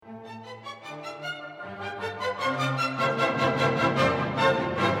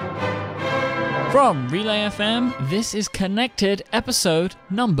From Relay FM, this is Connected, episode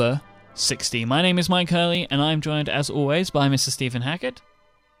number 60. My name is Mike Hurley, and I'm joined, as always, by Mr. Stephen Hackett.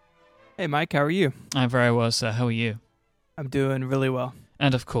 Hey, Mike, how are you? I'm very well, sir. How are you? I'm doing really well.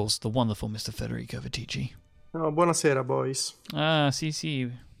 And, of course, the wonderful Mr. Federico Vitici. Oh, buonasera, boys.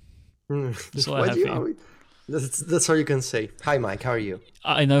 Si. That's all I have for you. That's all you can say. Hi, Mike. How are you?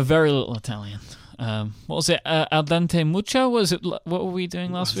 I know very little Italian. What was it? Al dente mucho? Was it? What were we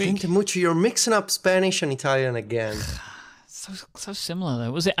doing last week? Al dente mucho. You're mixing up Spanish and Italian again. so similar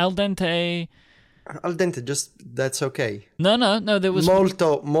though. Was it al dente? Al dente, just that's okay. No. There was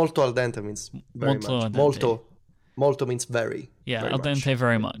molto al dente means very molto much. Al dente. Molto means very. Yeah, very al dente much.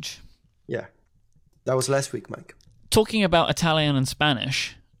 very much. Yeah, that was last week, Mike. Talking about Italian and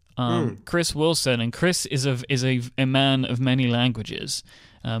Spanish, Chris Wilson, and Chris is a man of many languages.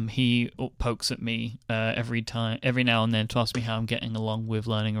 He pokes at me every now and then to ask me how I'm getting along with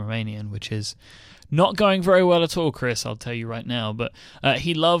learning Romanian, which is not going very well at all, Chris, I'll tell you right now. But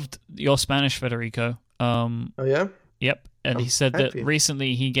he loved your Spanish, Federico. Oh, yeah? Yep. And he said that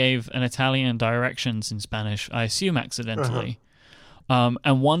recently he gave an Italian directions in Spanish, I assume accidentally,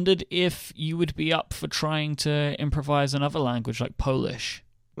 and wondered if you would be up for trying to improvise another language like Polish.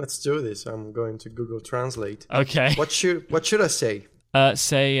 Let's do this. I'm going to Google Translate. Okay. What should I say?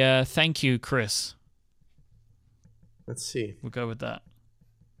 Say thank you, Chris. Let's see. We'll go with that.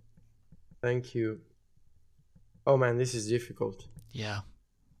 Thank you. Oh man, this is difficult. Yeah.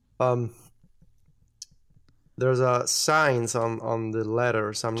 There's signs on the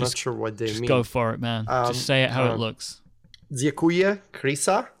letters. I'm not sure what they mean. Just go for it, man. Just say it how it looks. Dziękuję,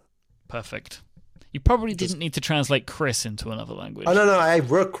 Krisa. Perfect. You probably didn't need to translate Chris into another language. Oh, no, I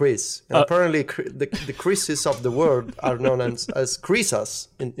work Chris. And apparently, the Chris's of the word are known as Krisas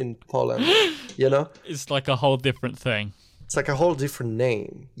in Poland, you know? It's like a whole different thing. It's like a whole different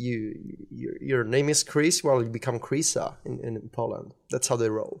name. Your name is Chris, well, you become Krisa in Poland. That's how they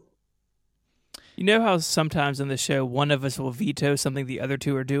roll. You know how sometimes on the show, one of us will veto something the other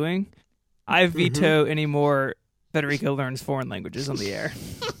two are doing? I veto any more Federico learns foreign languages on the air.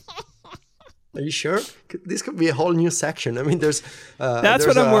 Are you sure? This could be a whole new section. I mean, that's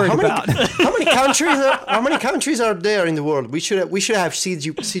what I'm worried about. How many countries are there in the world? We should have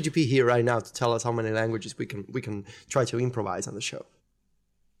CGP here right now to tell us how many languages we can try to improvise on the show.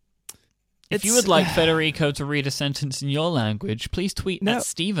 If you would like Federico to read a sentence in your language, please tweet at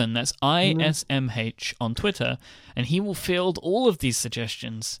Stephen, that's ISMH, on Twitter, and he will field all of these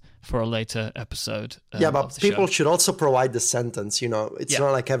suggestions for a later episode but people should also provide the sentence, you know. It's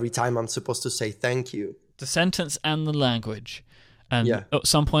not like every time I'm supposed to say thank you. The sentence and the language. And at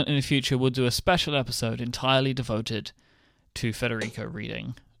some point in the future, we'll do a special episode entirely devoted to Federico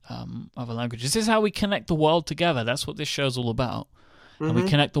reading other languages. This is how we connect the world together. That's what this show's all about. And we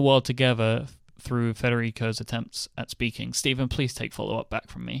connect the world together through Federico's attempts at speaking. Stephen, please take follow-up back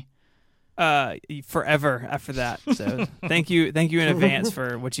from me. Forever after that. So thank you in advance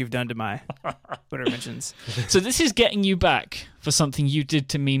for what you've done to my Twitter mentions. So this is getting you back for something you did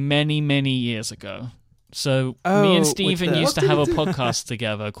to me many, many years ago. So me and Stephen used to have a podcast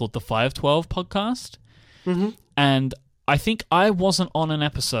together called the 512 podcast. And I think I wasn't on an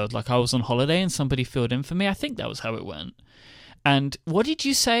episode, like I was on holiday and somebody filled in for me. I think that was how it went. And what did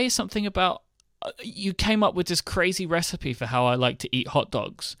you say? Something about you came up with this crazy recipe for how I like to eat hot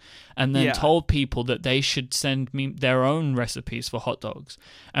dogs, and then told people that they should send me their own recipes for hot dogs.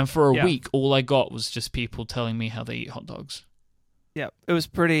 And for a week, all I got was just people telling me how they eat hot dogs. Yeah, it was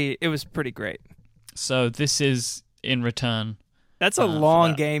pretty great. So this is in return. That's a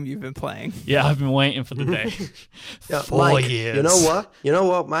long game you've been playing. Yeah, I've been waiting for the day. 4 Mike, years. You know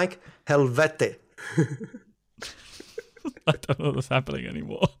what, Mike? Helvete. I don't know what's happening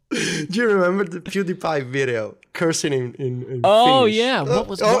anymore. Do you remember the PewDiePie video cursing in Oh, Finnish? yeah. What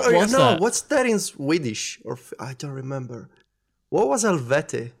was that? What's that in Swedish? I don't remember. What was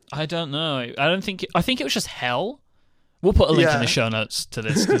Helvete? I don't know. I think it was just hell. We'll put a link in the show notes to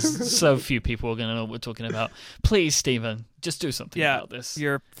this because so few people are going to know what we're talking about. Please, Stephen, just do something about this.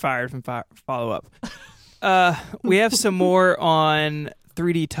 You're fired from follow-up. We have some more on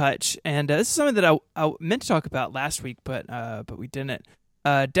 3D Touch, and this is something that I meant to talk about last week, but we didn't.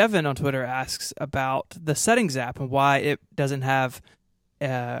 Devin on Twitter asks about the Settings app and why it doesn't have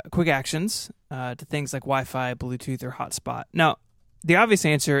quick actions to things like Wi-Fi, Bluetooth, or hotspot. Now, the obvious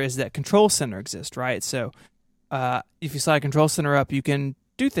answer is that Control Center exists, right? So if you slide Control Center up, you can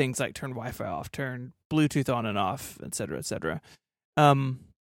do things like turn Wi-Fi off, turn Bluetooth on and off, etc., etc.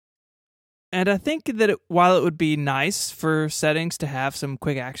 And I think that while it would be nice for settings to have some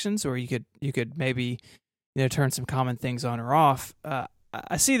quick actions, or you could maybe turn some common things on or off,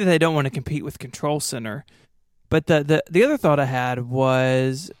 I see that they don't want to compete with Control Center, but the other thought I had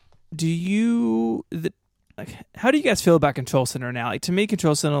was, how do you guys feel about Control Center now? Like, to me,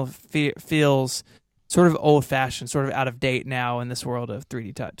 Control Center feels sort of old-fashioned, sort of out of date now in this world of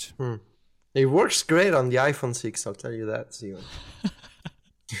 3D Touch. It works great on the iPhone 6, I'll tell you that, Steven.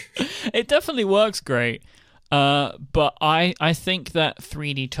 It definitely works great. But I think that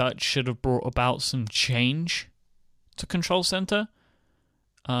 3D Touch should have brought about some change to Control Center.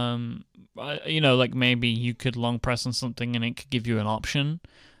 Like maybe you could long press on something and it could give you an option.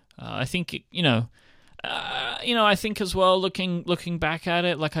 I think I think as well, looking back at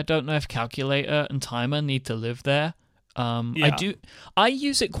it, like I don't know if calculator and timer need to live there. I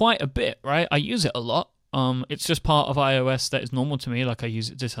use it quite a bit, right? I use it a lot. It's just part of iOS that is normal to me. Like I use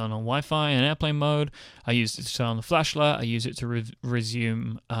it to turn on Wi-Fi and airplane mode. I use it to turn on the flashlight. I use it to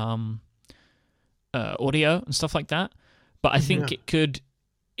resume audio and stuff like that. But I think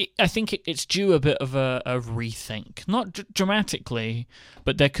it's due a bit of a rethink, not dramatically,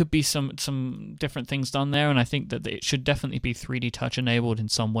 but there could be some different things done there, and I think that it should definitely be 3D Touch enabled in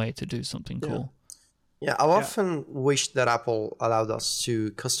some way to do something cool. Yeah, I often wish that Apple allowed us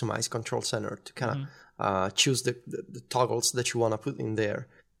to customize Control Center to kind of choose the toggles that you want to put in there.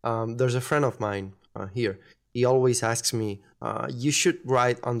 There's a friend of mine here. He always asks me, you should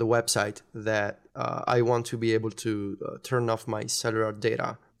write on the website that I want to be able to turn off my cellular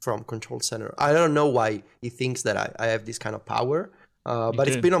data from Control Center. I don't know why he thinks that I have this kind of power, but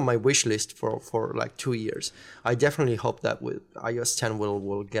it's been on my wish list for like 2 years. I definitely hope that with iOS 10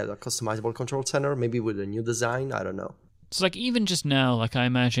 we'll get a customizable Control Center, maybe with a new design. I don't know. So like even just now, like I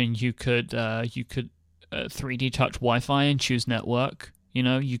imagine you could 3D touch Wi-Fi and choose network. You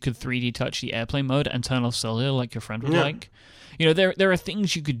know, you could 3D touch the airplane mode and turn off cellular like your friend would like. You know, there are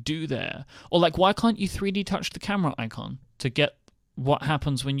things you could do there. Or like, why can't you 3D touch the camera icon to get what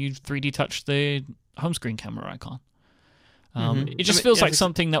happens when you 3D touch the home screen camera icon? It just feels like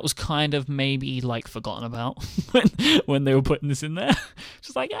something that was kind of maybe like forgotten about when they were putting this in there.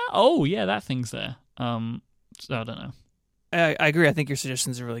 Just like, that thing's there. So I don't know. I agree. I think your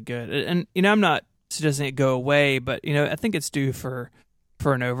suggestions are really good. And, you know, I'm not suggesting it go away, but, you know, I think it's due for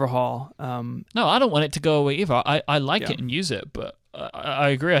an overhaul. No, I don't want it to go away either. I like it and use it, but I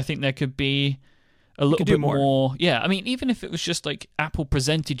agree. I think there could be a little bit more. Yeah, I mean, even if it was just like Apple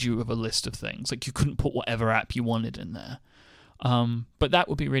presented you with a list of things, like you couldn't put whatever app you wanted in there. But that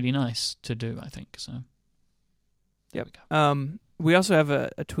would be really nice to do, I think. So, yep. We also have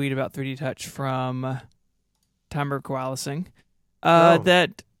a tweet about 3D Touch from Timer Koalasing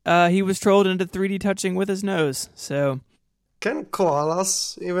that he was trolled into 3D touching with his nose. So, can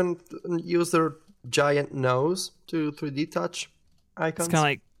koalas even use their giant nose to 3D touch icons? It's kind of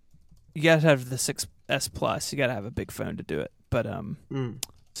like you gotta have the 6S Plus. You gotta have a big phone to do it. But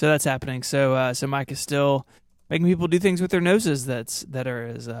so that's happening. So Mike is still making people do things with their noses that are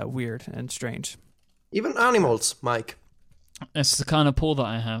as weird and strange. Even animals, Mike. It's the kind of pull that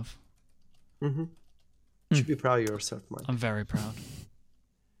I have. You should be proud of yourself, Mike. I'm very proud.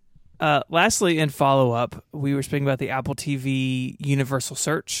 Lastly, in follow-up, we were speaking about the Apple TV Universal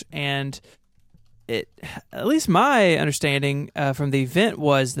Search, and at least my understanding from the event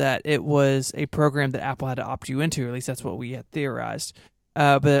was that it was a program that Apple had to opt you into, or at least that's what we had theorized.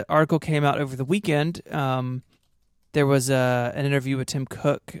 But an article came out over the weekend. There was an interview with Tim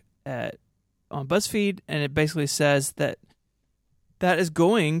Cook on BuzzFeed, and it basically says that is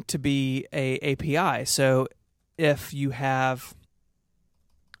going to be a API. So if you have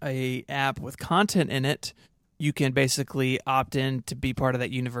a app with content in it, you can basically opt in to be part of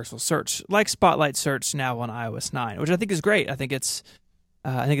that universal search, like Spotlight Search now on iOS 9, which I think is great. I think it's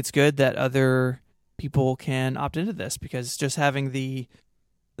good that other people can opt into this, because just having the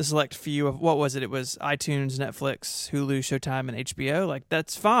select few of, what was it? It was iTunes, Netflix, Hulu, Showtime, and HBO. Like,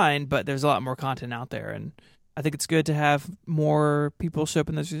 that's fine, but there's a lot more content out there, and I think it's good to have more people show up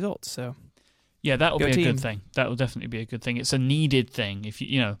in those results. So, yeah, that will be a good thing. That will definitely be a good thing. It's a needed thing. If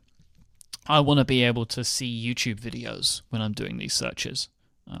you know, I want to be able to see YouTube videos when I'm doing these searches.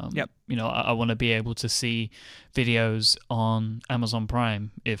 You know, I want to be able to see videos on Amazon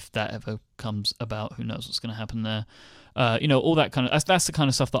Prime if that ever comes about. Who knows what's going to happen there? You know, all that kind of that's the kind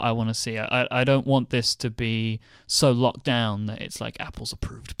of stuff that I want to see. I don't want this to be so locked down that it's like Apple's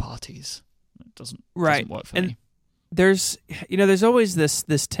approved parties. It doesn't work for me. There's always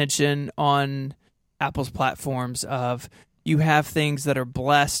this tension on Apple's platforms of, you have things that are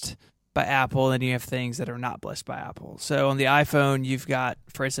blessed by Apple and you have things that are not blessed by Apple. So on the iPhone, you've got,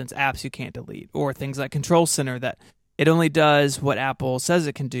 for instance, apps you can't delete, or things like Control Center that it only does what Apple says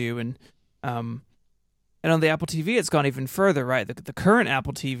it can do. And And on the Apple TV, it's gone even further, right? The current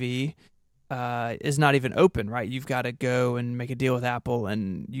Apple TV is not even open, right? You've got to go and make a deal with Apple,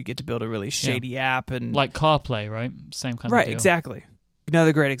 and you get to build a really shady app, and like CarPlay, right? Same kind of right, deal. exactly.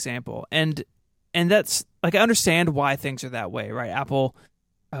 Another great example, and that's like I understand why things are that way, right? Apple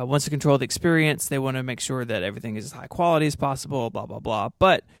wants to control the experience; they want to make sure that everything is as high quality as possible, blah blah blah.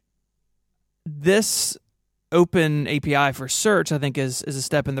 But this open API for search, I think, is a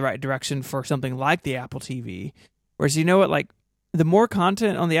step in the right direction for something like the Apple TV. Whereas, you know what, like, the more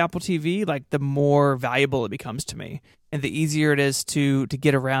content on the Apple TV, like, the more valuable it becomes to me. And the easier it is to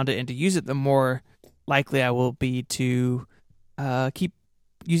get around it and to use it, the more likely I will be to keep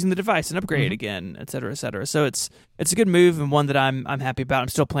using the device and upgrade it again, et cetera, et cetera. So it's a good move, and one that I'm happy about. I'm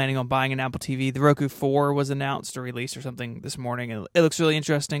still planning on buying an Apple TV. The Roku 4 was announced or released or something this morning, and it looks really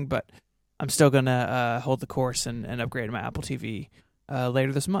interesting, but I'm still going to hold the course and upgrade my Apple TV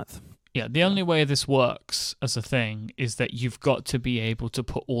later this month. Yeah, the only way this works as a thing is that you've got to be able to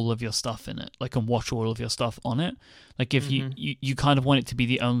put all of your stuff in it, like, and watch all of your stuff on it. Like, if you kind of want it to be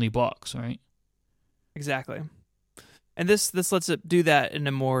the only box, right? Exactly. And this lets it do that in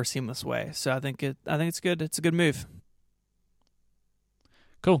a more seamless way. So I think it's good. It's a good move.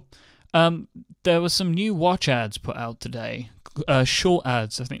 Cool. There were some new watch ads put out today. Short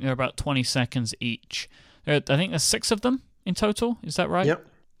ads. I think they're about 20 seconds each. I think there's 6 of them in total. Is that right? Yep.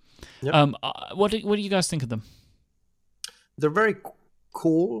 What do you guys think of them? They're very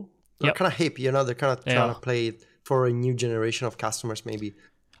cool. They're Yep. kind of hip, They're kind of trying to play it for a new generation of customers, maybe.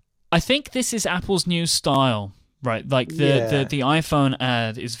 I think this is Apple's new style, right? Like the iPhone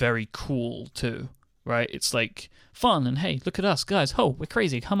ad is very cool too, right? It's like fun and hey, look at us guys. Oh, we're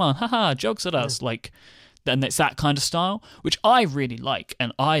crazy. Come on, haha, jokes at us. Like, and it's that kind of style, which I really like,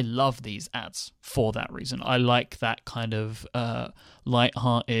 and I love these ads for that reason. I like that kind of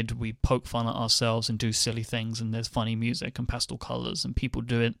light-hearted, we poke fun at ourselves and do silly things, and there's funny music and pastel colors, and people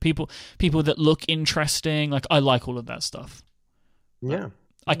do it. People that look interesting. Like, I like all of that stuff. Yeah.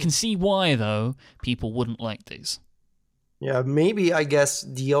 I can see why, though, people wouldn't like these. Yeah, maybe, I guess,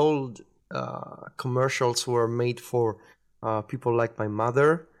 the old commercials were made for people like my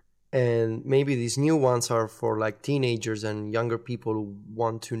mother, and maybe these new ones are for like teenagers and younger people who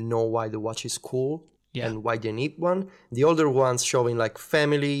want to know why the watch is cool and why they need one. The older ones showing like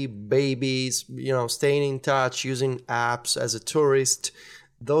family, babies, staying in touch, using apps as a tourist.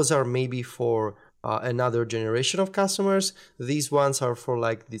 Those are maybe for another generation of customers. These ones are for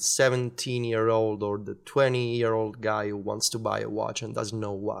like the 17-year-old or the 20-year-old guy who wants to buy a watch and doesn't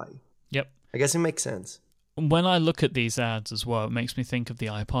know why. Yep. I guess it makes sense. When I look at these ads as well, it makes me think of the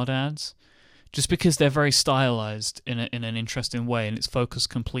iPod ads, just because they're very stylized in an interesting way, and it's focused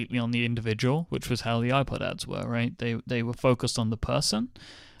completely on the individual, which was how the iPod ads were, right? They were focused on the person,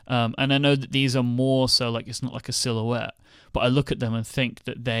 and I know that these are more so like it's not like a silhouette, but I look at them and think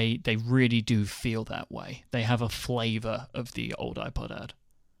that they really do feel that way. They have a flavor of the old iPod ad.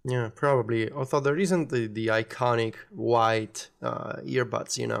 Yeah, probably. Although there isn't the iconic white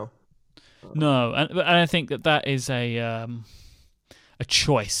earbuds, No, and I think that is a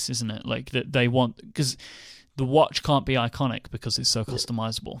choice, isn't it? Like that they want, because the watch can't be iconic because it's so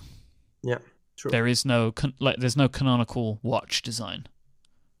customizable. Yeah, true. There is there's no canonical watch design.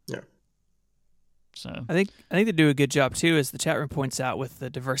 Yeah. So I think they do a good job too, as the chat room points out, with the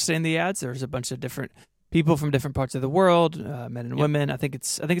diversity in the ads. There's a bunch of different people from different parts of the world, men and women. I think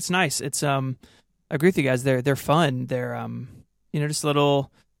it's nice. It's I agree with you guys. They're fun. They're just little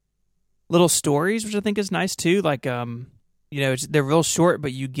stories, which I think is nice too. Like, they're real short,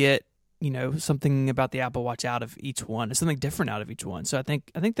 but you get, something about the Apple Watch out of each one. It's something different out of each one. So I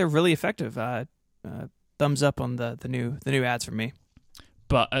think they're really effective. Thumbs up on the new ads from me.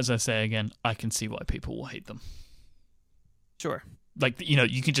 But as I say again, I can see why people will hate them. Sure. Like,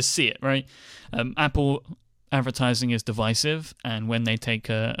 you can just see it, right? Apple advertising is divisive, and when they take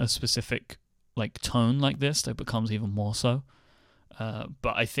a specific like tone like this, it becomes even more so.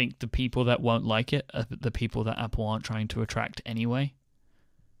 But I think the people that won't like it are the people that Apple aren't trying to attract anyway.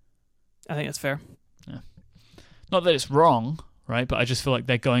 I think that's fair. Yeah. Not that it's wrong, right? But I just feel like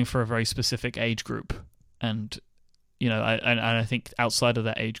they're going for a very specific age group, and I think outside of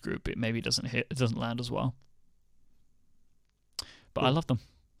that age group, it maybe doesn't land as well. But I love them.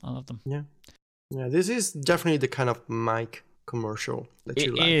 Yeah. This is definitely the kind of mic commercial that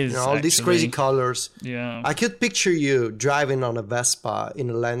you like. Is, all these crazy colors. Yeah. I could picture you driving on a Vespa in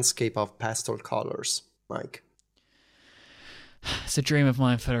a landscape of pastel colors, Mike. It's a dream of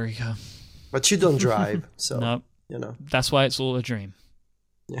mine, Federico. But you don't drive, so no. That's why it's all a dream.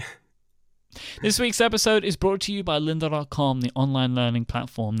 Yeah. This week's episode is brought to you by lynda.com, the online learning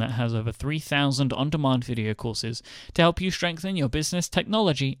platform that has over 3,000 on-demand video courses to help you strengthen your business,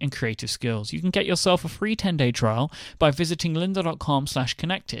 technology, and creative skills. You can get yourself a free 10-day trial by visiting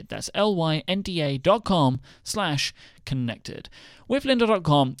lynda.com/connected. That's lynda.com/connected. With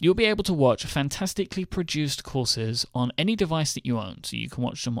lynda.com, you'll be able to watch fantastically produced courses on any device that you own. So you can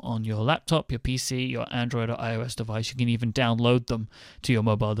watch them on your laptop, your PC, your Android or iOS device. You can even download them to your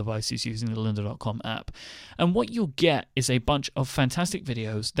mobile devices using the lynda.com app. And what you'll get is a bunch of fantastic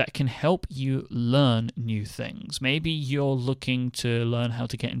videos that can help you learn new things. Maybe you're looking to learn how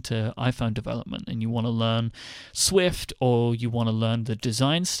to get into iPhone development and you want to learn Swift, or you want to learn the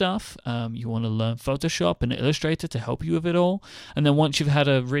design stuff. You want to learn Photoshop and Illustrator to help you with it all. And then once you've had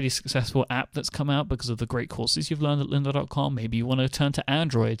a really successful app that's come out because of the great courses you've learned at lynda.com, maybe you want to turn to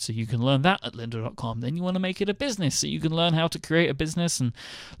Android so you can learn that at lynda.com. Then you want to make it a business so you can learn how to create a business and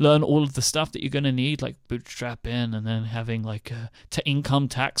learn all of the stuff that you're going to need, like bootstrapping, and then having like income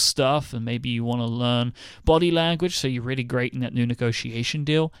tax stuff. And maybe you want to learn body language so you're really great in that new negotiation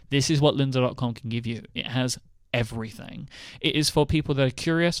deal. This is what lynda.com can give you. It has everything. It is for people that are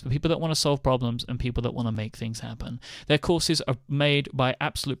curious, for people that want to solve problems, and people that want to make things happen. Their courses are made by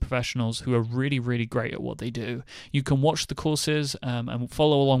absolute professionals who are really, really great at what they do. You can watch the courses and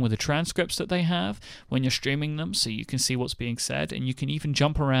follow along with the transcripts that they have when you're streaming them, so you can see what's being said, and you can even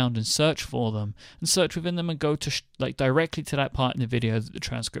jump around and search for them, and search within them and go to directly to that part in the video that the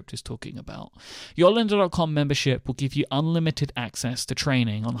transcript is talking about. Your lynda.com membership will give you unlimited access to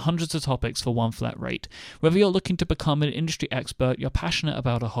training on hundreds of topics for one flat rate. Whether you're looking to become an industry expert, you're passionate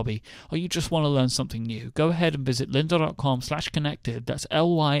about a hobby, or you just want to learn something new, go ahead and visit lynda.com/connected. That's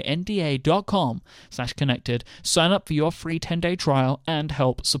lynda.com/connected. Sign up for your free 10-day trial and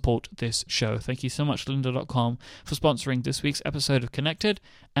help support this show. Thank you so much, lynda.com, for sponsoring this week's episode of Connected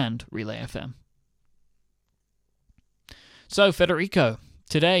and Relay FM. So, Federico,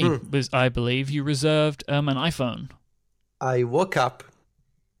 today was, I believe, you reserved an iPhone. I woke up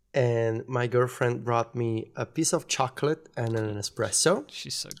and my girlfriend brought me a piece of chocolate and an espresso.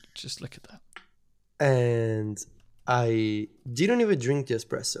 She's so... Just look at that. And I didn't even drink the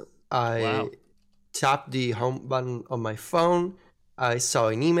espresso. I tapped the home button on my phone. I saw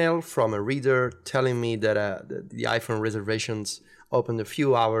an email from a reader telling me that the iPhone reservations opened a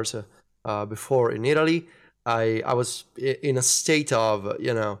few hours before in Italy. I was in a state of,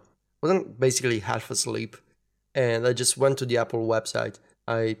 wasn't basically half asleep. And I just went to the Apple website.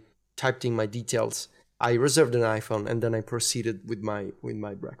 I typed in my details. I reserved an iPhone, and then I proceeded with my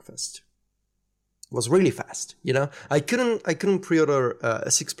breakfast. It was really fast, I couldn't pre-order a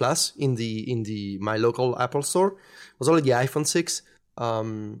 6 Plus in my local Apple store. It was only the iPhone 6.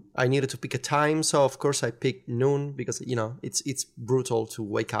 I needed to pick a time, so of course I picked noon because it's brutal to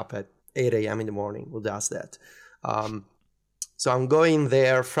wake up at 8 a.m. in the morning. Who does that? So I'm going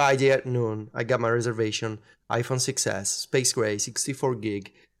there Friday at noon. I got my reservation. iPhone 6s, Space Gray, 64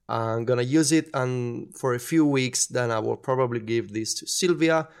 gig. I'm going to use it for a few weeks. Then I will probably give this to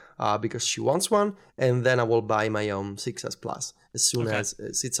Sylvia because she wants one. And then I will buy my own 6s Plus as soon as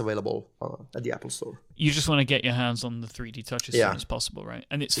it's available at the Apple Store. You just want to get your hands on the 3D Touch as soon as possible, right?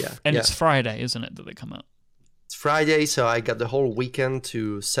 And it's Friday, isn't it, that they come out? It's Friday, so I got the whole weekend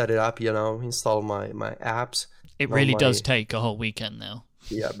to set it up, install my apps. It really does take a whole weekend now.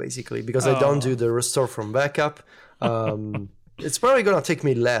 Yeah, basically, because I don't do the restore from backup. It's probably gonna take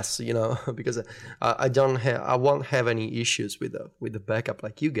me less, because I won't have any issues with the backup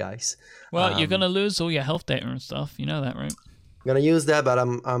like you guys. Well, you're gonna lose all your health data and stuff. You know that, right? I'm gonna use that, but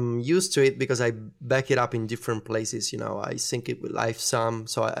I'm used to it because I back it up in different places. I sync it with LifeSum,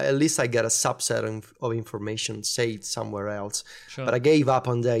 so at least I get a subset of information saved somewhere else. Sure. But I gave up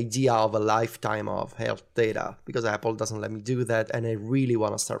on the idea of a lifetime of health data because Apple doesn't let me do that, and I really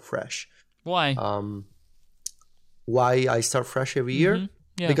want to start fresh. Why? Why I start fresh every year? Mm-hmm.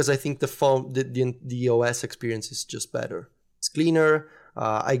 Yeah. Because I think the phone, the OS experience is just better. It's cleaner.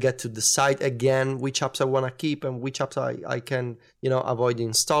 I get to decide again which apps I want to keep and which apps I can, avoid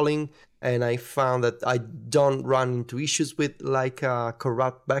installing. And I found that I don't run into issues with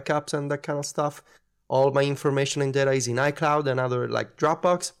corrupt backups and that kind of stuff. All my information and data is in iCloud and other like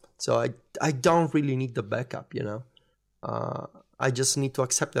Dropbox. So I don't really need the backup, I just need to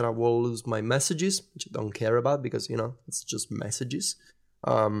accept that I will lose my messages, which I don't care about because, it's just messages.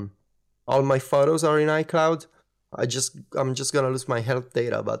 All my photos are in iCloud. I'm just gonna lose my health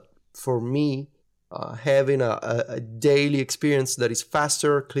data, but for me, having a daily experience that is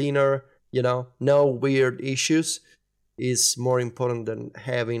faster, cleaner, no weird issues, is more important than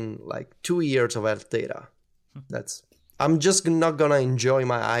having like 2 years of health data. I'm just not gonna enjoy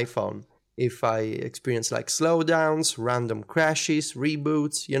my iPhone if I experience like slowdowns, random crashes,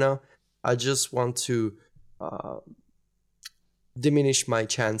 reboots, I just want to diminish my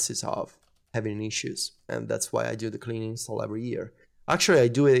chances of having issues. And that's why I do the clean install every year. Actually, I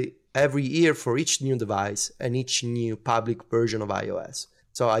do it every year for each new device and each new public version of iOS.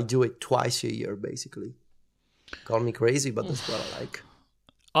 So I do it twice a year, basically. Call me crazy, but that's what I like.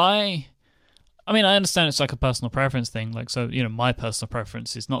 I mean, I understand it's like a personal preference thing. Like, so, my personal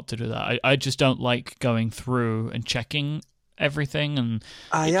preference is not to do that. I just don't like going through and checking everything, and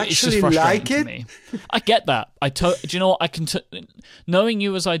it's just frustrating to me. I get that. Do you know what? Knowing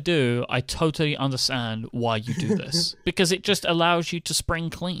you as I do, I totally understand why you do this. Because it just allows you to spring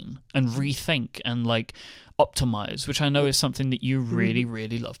clean and rethink and, like, optimize, which I know is something that you really,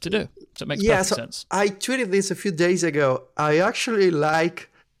 really love to do. So it makes perfect sense. I tweeted this a few days ago. I actually like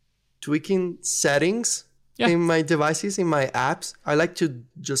tweaking settings in my devices, in my apps. I like to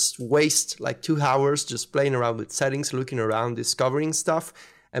just waste like 2 hours just playing around with settings, looking around, discovering stuff.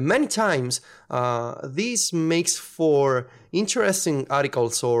 And many times, this makes for interesting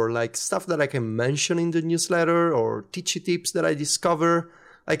articles or like stuff that I can mention in the newsletter or teachy tips that I discover.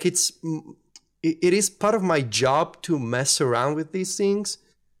 Like it is part of my job to mess around with these things.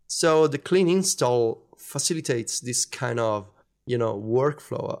 So the clean install facilitates this kind of,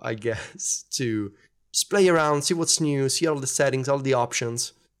 workflow, I guess, to just play around, see what's new, see all the settings, all the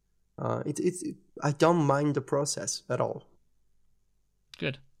options. I don't mind the process at all.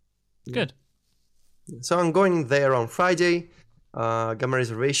 Good. So I'm going there on Friday. Got my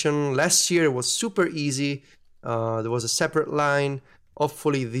reservation. Last year it was super easy. There was a separate line.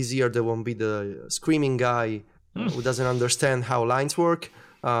 Hopefully this year there won't be the screaming guy who doesn't understand how lines work.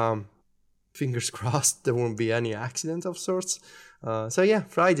 Fingers crossed there won't be any accident of sorts.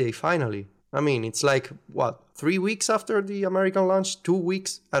 Friday, finally. I mean, it's like, 3 weeks after the American launch? 2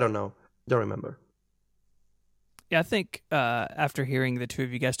 weeks? I don't know. Don't remember. Yeah, I think after hearing the two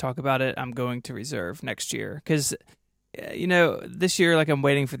of you guys talk about it, I'm going to reserve next year. Because, this year, like, I'm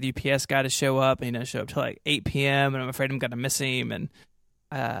waiting for the UPS guy to show up. Show up till like 8 p.m. and I'm afraid I'm going to miss him. And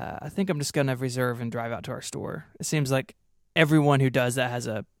I think I'm just going to reserve and drive out to our store. It seems like everyone who does that has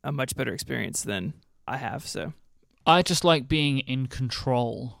a much better experience than I have. So I just like being in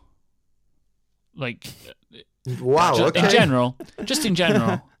control. Like, wow, okay. In general.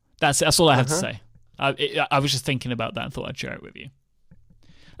 That's all I have to say. I was just thinking about that and thought I'd share it with you.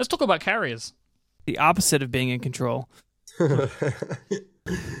 Let's talk about carriers. The opposite of being in control. Well,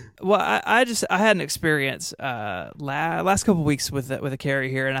 I had an experience last couple of weeks with a carrier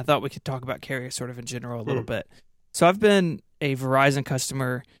here, and I thought we could talk about carriers sort of in general a little bit. So I've been a Verizon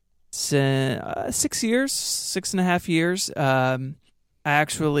customer since 6.5 years.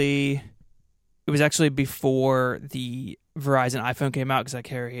 It was actually before the Verizon iPhone came out because I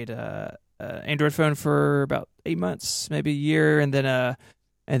carried a Android phone for about 8 months, maybe a year, and then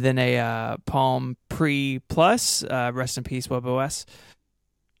a Palm Pre Plus, rest in peace WebOS.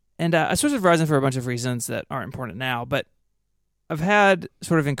 And I switched to Verizon for a bunch of reasons that aren't important now, but I've had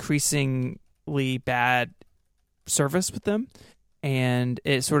sort of increasingly bad service with them, and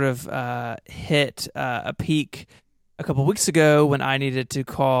it sort of hit a peak a couple weeks ago when I needed to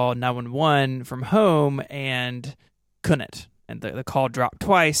call 911 from home and couldn't. And the call dropped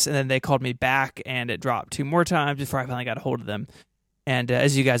twice, and then they called me back, and it dropped 2 more times before I finally got a hold of them. And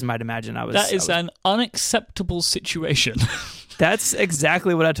as you guys might imagine, That is an unacceptable situation. That's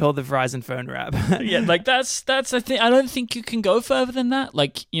exactly what I told the Verizon phone rep. Yeah, like that's a thing. I don't think you can go further than that.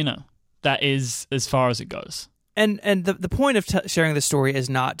 Like, that is as far as it goes. And the point of sharing the story is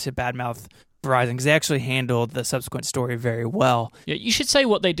not to badmouth Verizon, because they actually handled the subsequent story very well. Yeah, you should say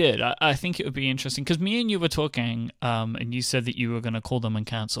what they did. I think it would be interesting, because me and you were talking, and you said that you were going to call them and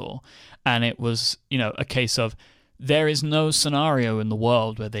cancel, and it was, a case of there is no scenario in the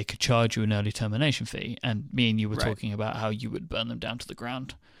world where they could charge you an early termination fee, and me and you were talking about how you would burn them down to the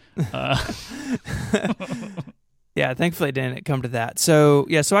ground. Yeah, thankfully it didn't come to that. So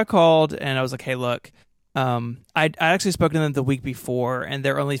I called, and I was like, hey, look, I actually spoke to them the week before, and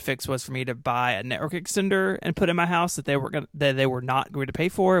their only fix was for me to buy a network extender and put in my house that they were not going to pay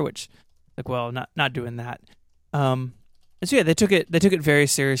for, which, like, well, not doing that. And so yeah, they took it very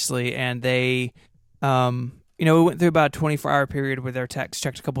seriously, and they, we went through about a 24-hour period where their techs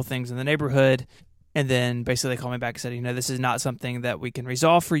checked a couple things in the neighborhood, and then basically they called me back and said, this is not something that we can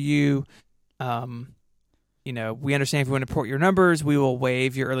resolve for you. We understand if you want to port your numbers, we will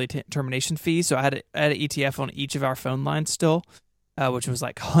waive your early termination fee. So I had an ETF on each of our phone lines still, which was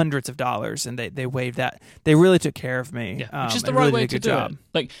like hundreds of dollars, and they waived that. They really took care of me. Yeah, which is the right way to do it.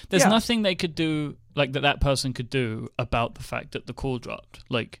 Like, there's nothing they could do, like that person could do about the fact that the call dropped.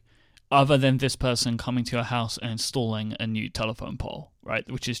 Like, other than this person coming to your house and installing a new telephone pole, right?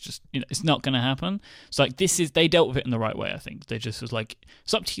 Which is just, it's not going to happen. It's like, they dealt with it in the right way, I think. They just was like,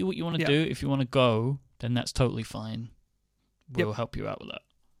 it's up to you what you want to do. If you want to go, then that's totally fine. We'll help you out with that.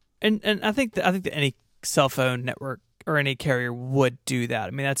 And I think that any cell phone network or any carrier would do that.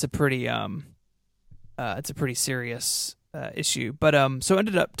 I mean, that's a pretty serious issue. But so I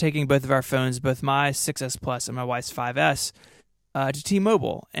ended up taking both of our phones, both my 6S Plus and my wife's 5S, to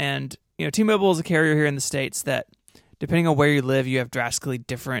T-Mobile. And T-Mobile is a carrier here in the States that, depending on where you live, you have drastically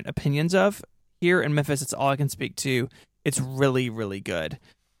different opinions of. Here in Memphis, it's all I can speak to. It's really, really good.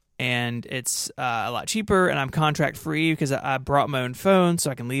 And it's a lot cheaper, and I'm contract free because I brought my own phone, so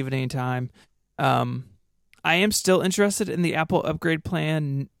I can leave at any time. I am still interested in the Apple upgrade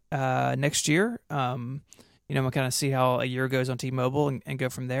plan next year. I'm going to kind of see how a year goes on T-Mobile and go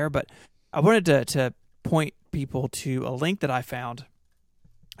from there. But I wanted to point people to a link that I found.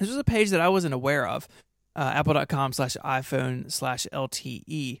 This was a page that I wasn't aware of,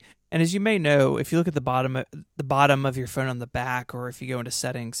 apple.com/iPhone/LTE. And as you may know, if you look at the bottom of your phone on the back, or if you go into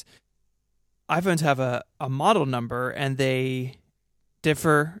settings, iPhones have a model number, and they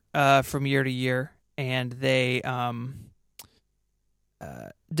differ from year to year, and they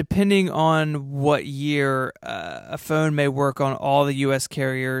depending on what year, a phone may work on all the U.S.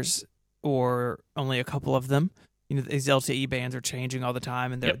 carriers or only a couple of them. These LTE bands are changing all the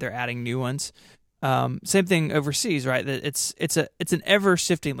time, and they're adding new ones. Same thing overseas, right? It's an ever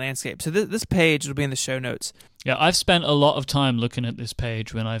shifting landscape. So this page will be in the show notes. Yeah, I've spent a lot of time looking at this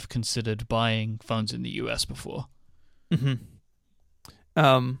page when I've considered buying phones in the US before. Mm-hmm.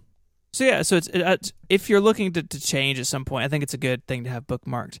 So it's if you're looking to change at some point, I think it's a good thing to have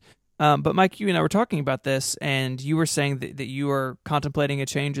bookmarked. But Mike, you and I were talking about this, and you were saying that you are contemplating a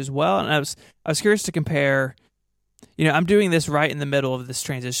change as well. And I was curious to compare. I'm doing this right in the middle of this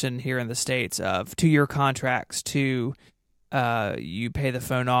transition here in the States of 2-year contracts to you pay the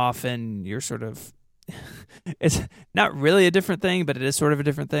phone off, and you're sort of it's not really a different thing, but it is sort of a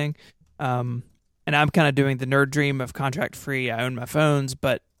different thing. And I'm kind of doing the nerd dream of contract free. I own my phones,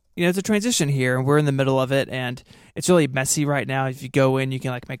 but it's a transition here, and we're in the middle of it, and it's really messy right now. If you go in, you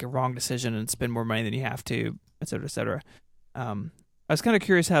can make a wrong decision and spend more money than you have to, et cetera, et cetera. I was kind of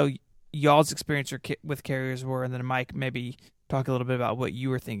curious how y'all's experience with carriers were, and then Mike, maybe talk a little bit about what you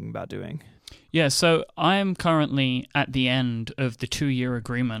were thinking about doing. Yeah, so I'm currently at the end of the 2-year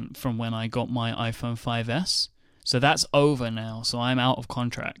agreement from when I got my iPhone 5S. So that's over now, so I'm out of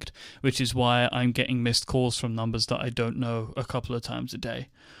contract, which is why I'm getting missed calls from numbers that I don't know a couple of times a day,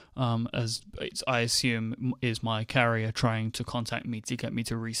 as I assume is my carrier trying to contact me to get me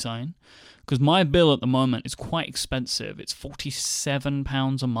to re-sign. Because my bill at the moment is quite expensive. It's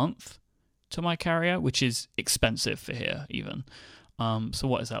 £47 a month to my carrier, which is expensive for here even. So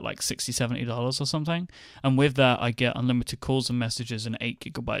what is that, like $60, $70 or something? And with that, I get unlimited calls and messages and 8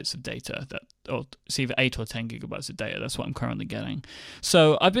 gigabytes of data. Or it's either 8 or 10 gigabytes of data. That's what I'm currently getting.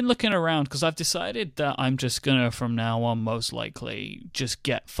 So I've been looking around because I've decided that I'm just going to, from now on, most likely just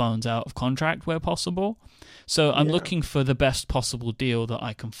get phones out of contract where possible. So I'm looking for the best possible deal that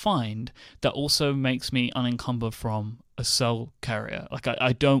I can find that also makes me unencumbered from a cell carrier.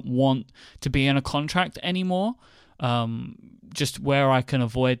 I don't want to be in a contract anymore. Just where I can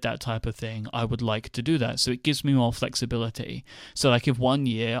avoid that type of thing, I would like to do that. So it gives me more flexibility. So if 1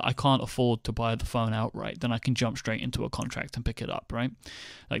 year I can't afford to buy the phone outright, then I can jump straight into a contract and pick it up, right?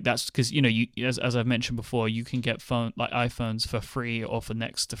 That's because, as I've mentioned before, you can get iPhones for free or for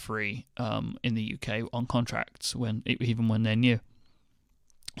next to free in the UK on contracts even when they're new.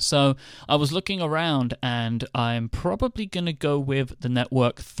 So I was looking around, and I'm probably going to go with the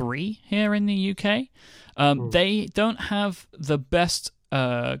Network 3 here in the UK. They don't have the best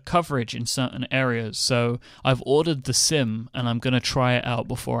coverage in certain areas, so I've ordered the SIM, and I'm going to try it out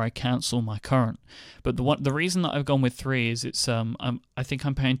before I cancel my current. But the reason that I've gone with 3 is it's I think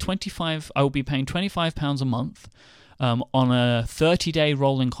I'm paying I will be paying £25 a month. On a 30-day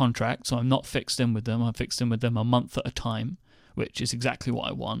rolling contract, so I'm not fixed in with them. I'm fixed in with them a month at a time, which is exactly what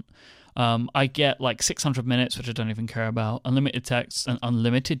I want. I get 600 minutes, which I don't even care about, unlimited text and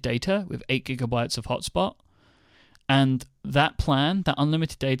unlimited data with 8 gigabytes of hotspot. And that plan, that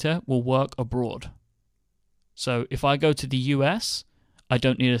unlimited data, will work abroad. So if I go to the US, I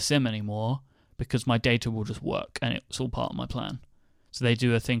don't need a SIM anymore because my data will just work, and it's all part of my plan. So they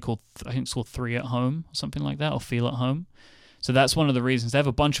do a thing called, I think it's called 3 at Home, or something like that, or Feel at Home. So that's one of the reasons. They have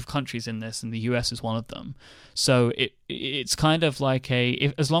a bunch of countries in this, and the US is one of them. So it's kind of like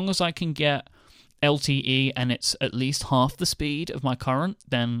as long as I can get LTE and it's at least half the speed of my current,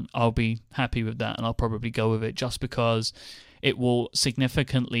 then I'll be happy with that, and I'll probably go with it just because it will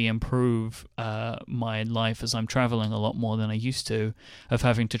significantly improve my life as I'm traveling a lot more than I used to, of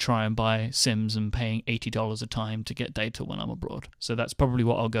having to try and buy SIMs and paying $80 a time to get data when I'm abroad. So that's probably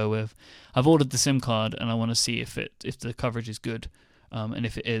what I'll go with. I've ordered the SIM card, and I want to see if the coverage is good, and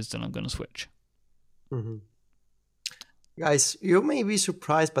if it is, then I'm going to switch. Mm-hmm. Guys, you may be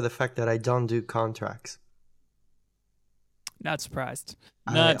surprised by the fact that I don't do contracts. Not surprised.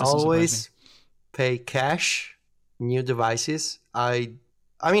 No, I always pay cash, new devices. I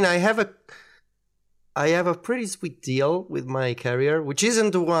mean, I have a pretty sweet deal with my carrier, which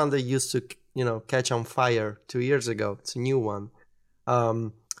isn't the one that used to, catch on fire 2 years ago. It's a new one.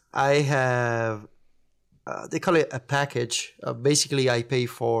 I have, they call it a package. Basically, I pay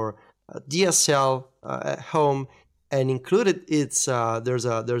for DSL at home, and included there's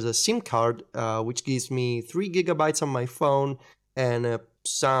a SIM card which gives me 3 gigabytes on my phone and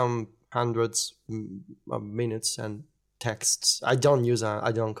some hundreds of minutes and texts. I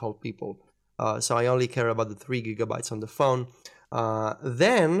don't call people, so I only care about the 3 gigabytes on the phone.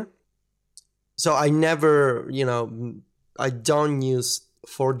 So I never, I don't use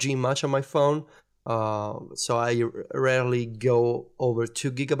 4G much on my phone, so I rarely go over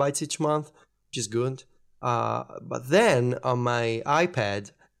 2 gigabytes each month, which is good. But then on my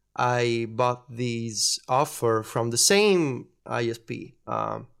iPad, I bought these offer from the same ISP.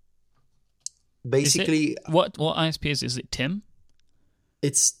 Basically, what ISP is? Is it TIM?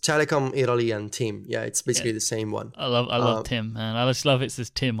 It's Telecom Italy and TIM. Yeah, it's basically the same one. I love TIM, man. I just love it says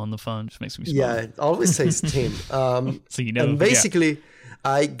TIM on the phone. It just makes me smile. Yeah, it always says TIM. So you know. And basically,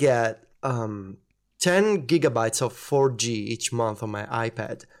 I get 10 gigabytes of 4G each month on my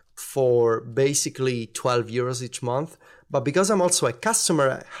iPad for basically €12 each month. But because I'm also a customer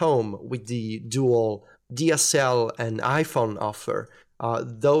at home with the dual DSL and iPhone offer,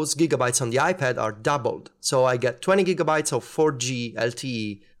 those gigabytes on the iPad are doubled. So I get 20 gigabytes of 4G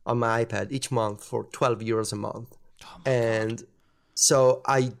LTE on my iPad each month for €12 a month. And so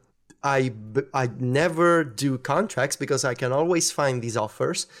I never do contracts because I can always find these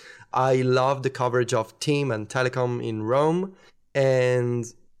offers. I love the coverage of TIM and Telecom in Rome, and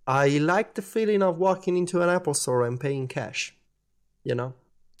I like the feeling of walking into an Apple store and paying cash,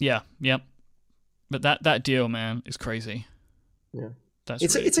 Yeah, yep. But that deal, man, is crazy. Yeah.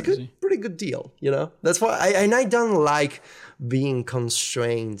 It's a pretty good deal, That's why I don't like being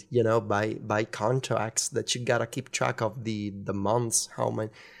constrained, by contracts that you gotta keep track of the months. How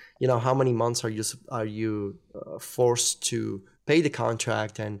many months are you forced to pay the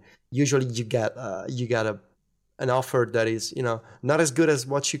contract, and usually you get an offer that is not as good as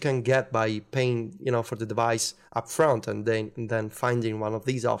what you can get by paying for the device up front and then finding one of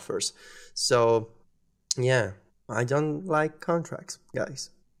these offers. So yeah, I don't like contracts, guys.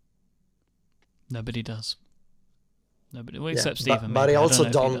 Nobody does. Nobody, well, except Stephen. But I also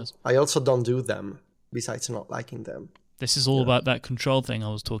don't do them. Besides not liking them. This is all about that control thing I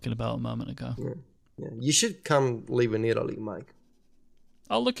was talking about a moment ago. Yeah. You should come live in Italy, Mike.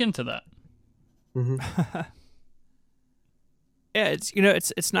 I'll look into that. Mm-hmm. Yeah,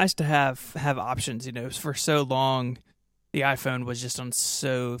 it's nice to have options. For so long, the iPhone was just on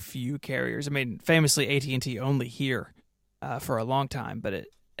so few carriers. I mean, famously AT&T only here for a long time. But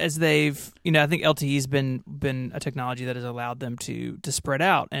as they've, I think LTE's been a technology that has allowed them to spread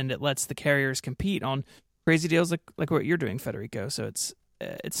out, and it lets the carriers compete on crazy deals like what you're doing, Federico. So it's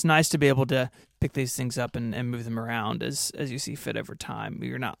nice to be able to pick these things up and move them around as you see fit over time.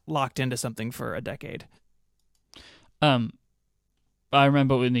 You're not locked into something for a decade. I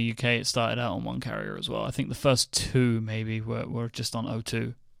remember in the UK it started out on one carrier as well. I think the first two maybe were just on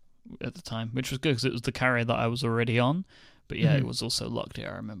O2 at the time, which was good because it was the carrier that I was already on. But yeah, It was also locked here.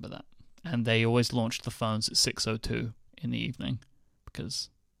 I remember that. And they always launched the phones at 6:02 in the evening because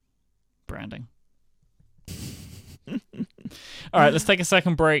branding. All right, let's take a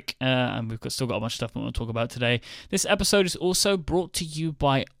second break, and we've still got a bunch of stuff we want to talk about today. This episode is also brought to you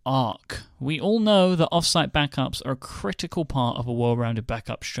by Arc. We all know that offsite backups are a critical part of a well-rounded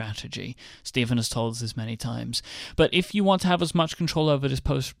backup strategy. Stephen has told us this many times. But if you want to have as much control over this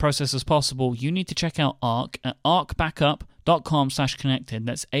process as possible, you need to check out Arc at arcbackup.com/connected.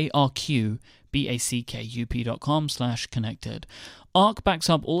 That's ARQBACKUP.com/connected. Arc backs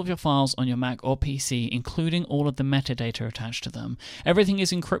up all of your files on your Mac or PC, including all of the metadata attached to them. Everything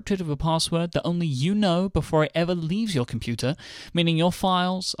is encrypted with a password that only you know before it ever leaves your computer, meaning your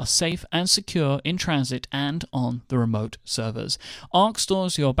files are safe and secure in transit and on the remote servers. Arc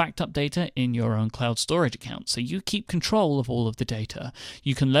stores your backed up data in your own cloud storage account, so you keep control of all of the data.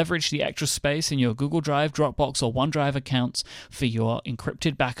 You can leverage the extra space in your Google Drive, Dropbox, or OneDrive accounts for your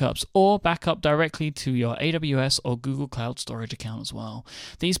encrypted backups, or backup directly to your AWS or Google Cloud Storage account as well.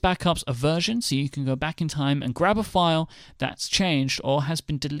 These backups are versioned, so you can go back in time and grab a file that's changed or has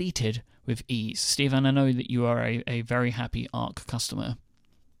been deleted with ease. Stephen, I know that you are a very happy Arc customer.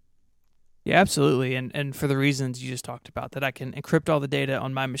 Yeah, absolutely. And for the reasons you just talked about, that I can encrypt all the data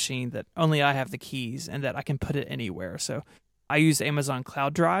on my machine, that only I have the keys, and that I can put it anywhere. So I use Amazon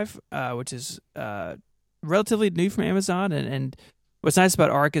Cloud Drive, which is relatively new from Amazon. And what's nice about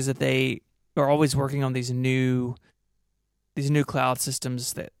Arc is that they are always working on these new cloud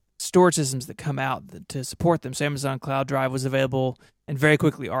systems, that storage systems that come out to support them. So Amazon Cloud Drive was available, and very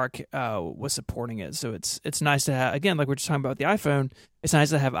quickly Arc was supporting it. So it's nice to have, again, like we're just talking about with the iPhone, it's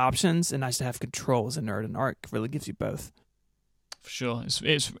nice to have options and nice to have controls in Nerd, and Arc really gives you both. For sure.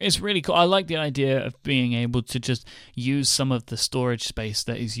 It's really cool. I like the idea of being able to just use some of the storage space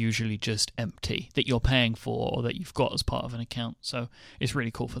that is usually just empty, that you're paying for or that you've got as part of an account. So it's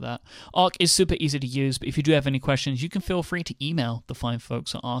really cool for that. Arc is super easy to use, but if you do have any questions, you can feel free to email the fine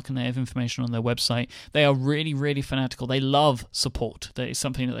folks at Arc, and they have information on their website. They are really, really fanatical. They love support. That is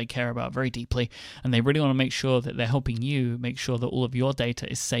something that they care about very deeply, and they really want to make sure that they're helping you make sure that all of your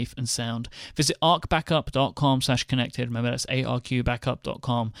data is safe and sound. Visit arcbackup.com/connected. Remember, that's arqbackup.com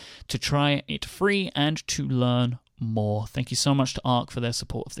to try it free and to learn more. Thank you so much to Arc for their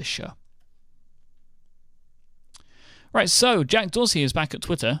support of this show. Right, so Jack Dorsey is back at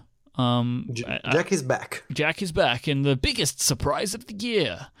Twitter. Jack is back. Jack is back in the biggest surprise of the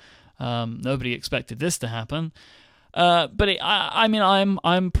year. Nobody expected this to happen. But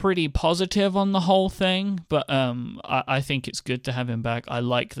I'm pretty positive on the whole thing, but I think it's good to have him back. I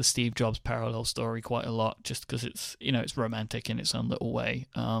like the Steve Jobs parallel story quite a lot, just because it's romantic in its own little way.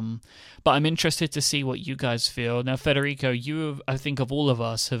 But I'm interested to see what you guys feel. Now, Federico, you, I think of all of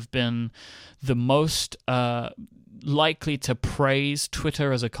us, have been the most likely to praise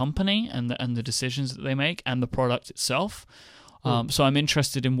Twitter as a company and the decisions that they make and the product itself. So I'm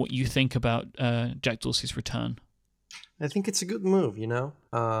interested in what you think about Jack Dorsey's return. I think it's a good move,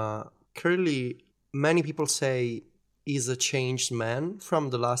 Clearly, many people say he's a changed man from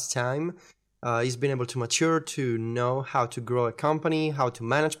the last time. He's been able to mature, to know how to grow a company, how to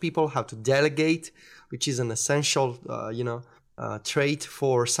manage people, how to delegate, which is an essential, trait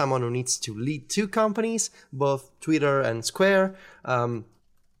for someone who needs to lead two companies, both Twitter and Square. The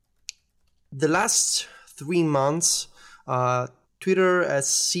last 3 months, Twitter has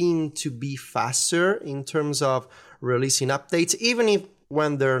seemed to be faster in terms of releasing updates, even if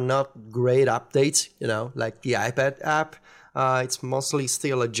when they're not great updates, like the iPad app, it's mostly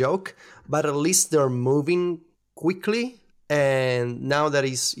still a joke, but at least they're moving quickly. And now that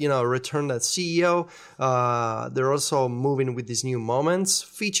he's, returned as CEO, they're also moving with this new Moments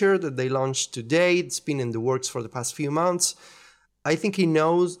feature that they launched today. It's been in the works for the past few months. I think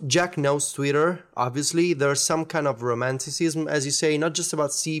Jack knows Twitter. Obviously, there's some kind of romanticism, as you say, not just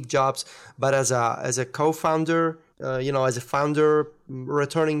about Steve Jobs, but as a co-founder, as a founder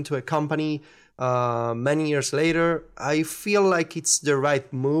returning to a company many years later. I feel like it's the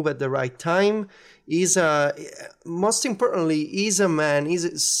right move at the right time. Most importantly, he's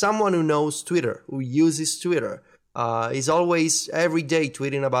someone who knows Twitter, who uses Twitter. He's always, every day,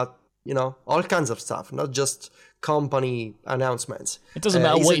 tweeting about, all kinds of stuff, not just company announcements. It doesn't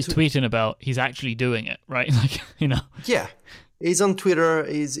matter what he's tweeting about, he's actually doing it, right? Yeah, he's on Twitter.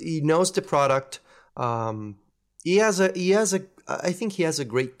 He knows the product. I think he has a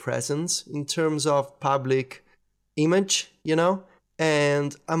great presence in terms of public image,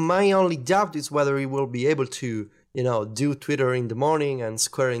 and my only doubt is whether he will be able to, do Twitter in the morning and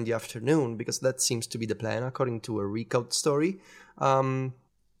Square in the afternoon, because that seems to be the plan according to a Recode story.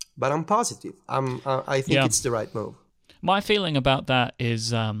 But I'm positive. I think it's the right move. My feeling about that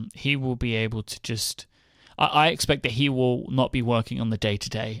is he will be able to just... I expect that he will not be working on the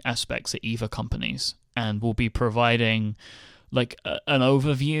day-to-day aspects at either companies and will be providing like an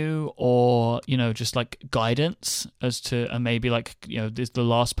overview or, just like guidance as to, and maybe like, is the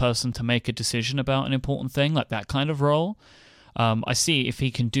last person to make a decision about an important thing, like that kind of role. I see if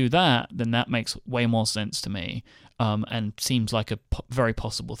he can do that, then that makes way more sense to me. And seems like a very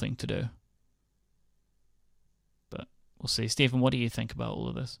possible thing to do. But we'll see. Stephen, what do you think about all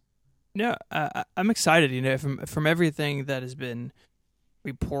of this? No, I'm excited. From everything that has been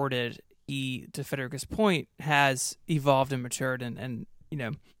reported, he, to Federico's point, has evolved and matured, and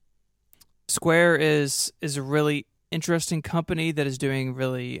Square is a really interesting company that is doing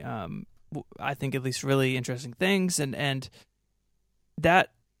really, I think at least really interesting things, and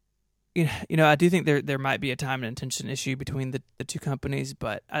that, I do think there might be a time and attention issue between the two companies,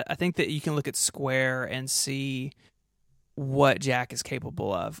 but I think that you can look at Square and see what Jack is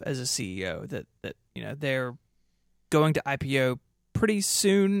capable of as a CEO. That they're going to IPO pretty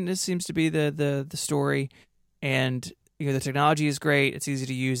soon. This seems to be the story, and the technology is great. It's easy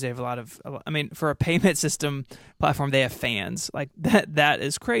to use. They have a lot of. I mean, for a payment system platform, they have fans like that. That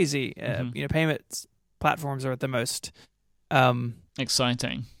is crazy. Payments platforms are the most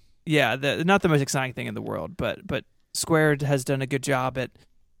exciting. Yeah, not the most exciting thing in the world, but Square has done a good job at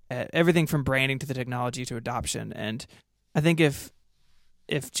everything from branding to the technology to adoption. And I think if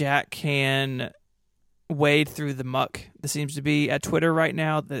Jack can wade through the muck that seems to be at Twitter right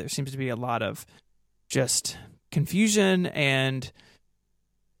now, there seems to be a lot of just confusion and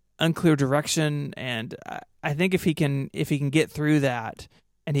unclear direction. And I think if he can get through that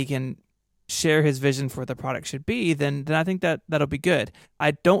and he can share his vision for what the product should be, then I think that'll be good.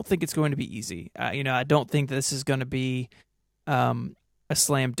 I don't think it's going to be easy. I don't think that this is going to be a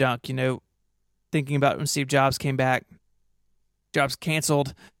slam dunk. Thinking about when Steve Jobs came back, Jobs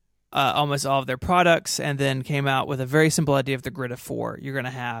canceled almost all of their products and then came out with a very simple idea of the grid of 4. You're going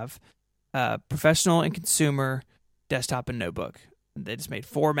to have professional and consumer, desktop and notebook. They just made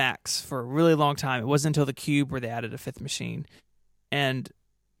 4 Macs for a really long time. It wasn't until the Cube where they added a 5th machine. And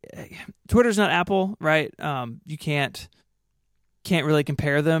Twitter's not Apple, right? You can't really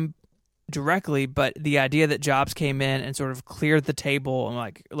compare them directly, but the idea that Jobs came in and sort of cleared the table and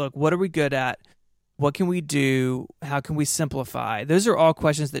like, look, what are we good at? What can we do? How can we simplify? Those are all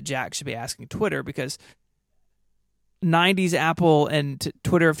questions that Jack should be asking Twitter, because 90s Apple and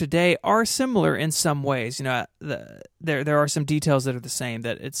Twitter of today are similar in some ways. There are some details that are the same,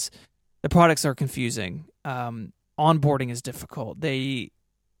 that the products are confusing. Onboarding is difficult. They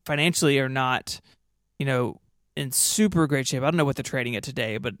financially are not, in super great shape. I don't know what they're trading at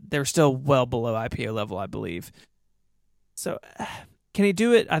today, but they're still well below IPO level, I believe. So can he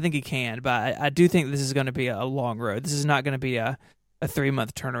do it? I think he can, but I do think this is going to be a long road. This is not going to be a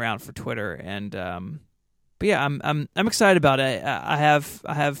 3-month turnaround for Twitter. And but yeah, I'm excited about it. I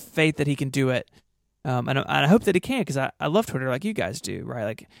have faith that he can do it, and I hope that he can, because I love Twitter like you guys do, right?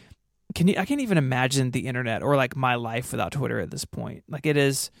 Like, I can't even imagine the internet or like my life without Twitter at this point. Like it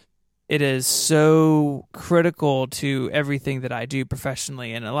is so critical to everything that I do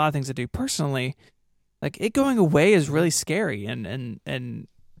professionally and a lot of things I do personally. Like, it going away is really scary, and I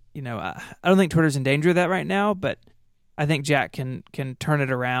don't think Twitter's in danger of that right now, but I think Jack can turn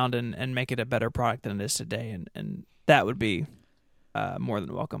it around and make it a better product than it is today, and that would be more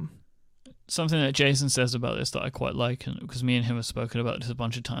than welcome. Something that Jason says about this that I quite like, and because me and him have spoken about this a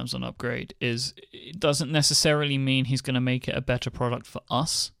bunch of times on Upgrade, is it doesn't necessarily mean he's going to make it a better product for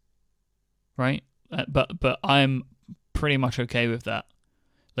us, right? But I'm pretty much okay with that.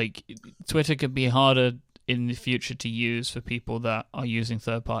 Like, Twitter could be harder in the future to use for people that are using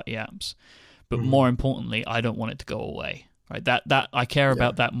third-party apps, but more importantly, I don't want it to go away. Right? That I care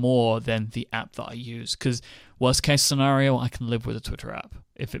about that more than the app that I use, because worst case scenario, I can live with a Twitter app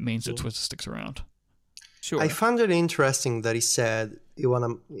if it means that Twitter sticks around. Sure. I found it interesting that he said he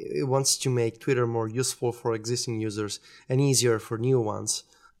wants to make Twitter more useful for existing users and easier for new ones.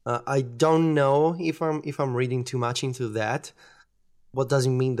 I don't know if I'm reading too much into that. What does it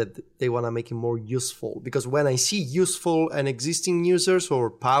mean that they want to make it more useful? Because when I see useful and existing users or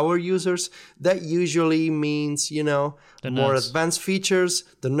power users, that usually means, more advanced features,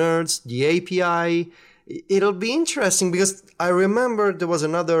 the nerds, the API. It'll be interesting because I remember there was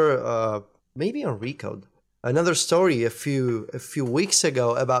another, maybe on Recode, another story a few weeks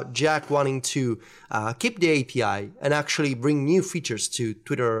ago about Jack wanting to keep the API and actually bring new features to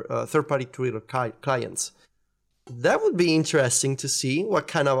Twitter, third-party Twitter clients. That would be interesting to see what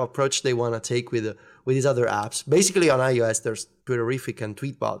kind of approach they want to take with these other apps. Basically, on iOS, there's Twitterrific and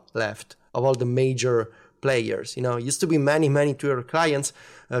Tweetbot left of all the major players. It used to be many, many Twitter clients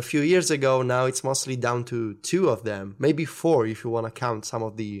a few years ago. Now it's mostly down to 2 of them, maybe 4 if you want to count some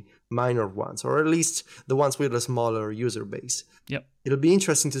of the minor ones, or at least the ones with a smaller user base. Yep. It'll be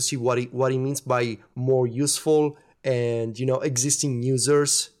interesting to see what he means by more useful and, existing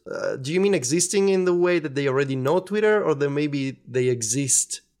users. Do you mean existing in the way that they already know Twitter, or that maybe they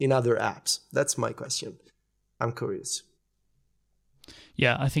exist in other apps? That's my question. I'm curious.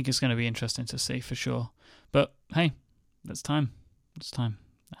 Yeah, I think it's going to be interesting to see for sure. But hey, it's time.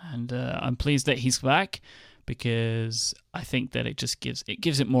 And I'm pleased that he's back, because I think that it just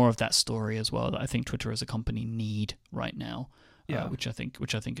gives it more of that story as well that I think Twitter as a company need right now. Which I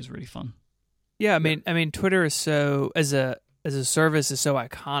think is really fun. Yeah, I mean, Twitter is so as a service is so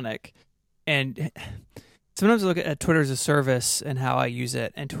iconic, and sometimes I look at Twitter as a service and how I use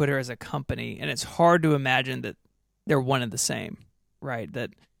it, and Twitter as a company, and it's hard to imagine that they're one and the same, right?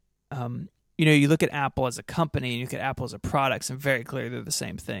 That you look at Apple as a company and you look at Apple as a product, and very clearly they're the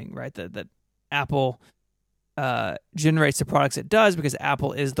same thing, right? That Apple generates the products it does because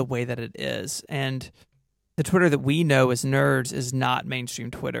Apple is the way that it is, and the Twitter that we know as nerds is not mainstream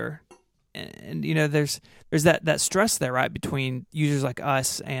Twitter. And there's that stress there, right, between users like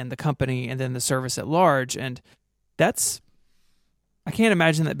us and the company, and then the service at large, and I can't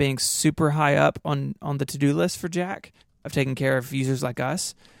imagine that being super high up on the to-do list for Jack of taking care of users like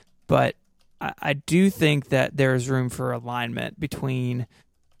us. But I do think that there is room for alignment between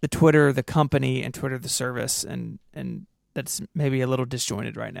the Twitter, the company, and Twitter, the service, and that's maybe a little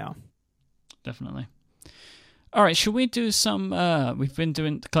disjointed right now. Definitely. All right, should we do some? We've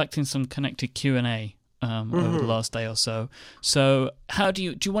been collecting some connected Q&A over the last day or so. So, how do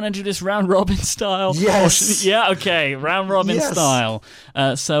you want to do this round robin style? Yes. Okay, round robin style.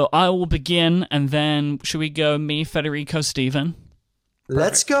 So I will begin, and then should we go me, Federico, Steven?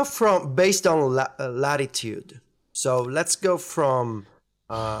 Let's go from based on latitude. So let's go from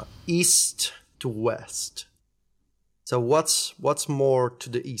east to west. So what's more to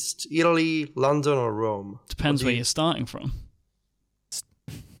the east? Italy, London, or Rome? Depends where you're starting from.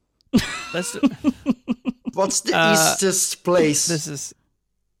 What's the eastest place? This is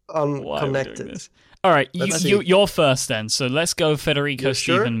unconnected. All right, you're first then. So let's go Federico,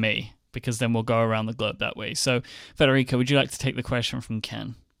 Steve, me, because then we'll go around the globe that way. So Federico, would you like to take the question from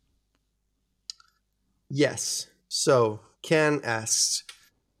Ken? Yes. So Ken asks,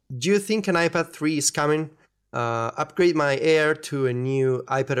 do you think an iPad 3 is coming? Upgrade my Air to a new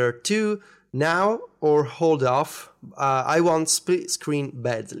iPad Air 2 now, or hold off? I want split screen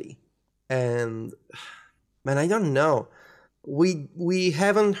badly. And man, I don't know. We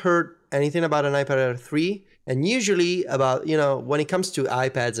haven't heard anything about an iPad Air 3, and usually about, when it comes to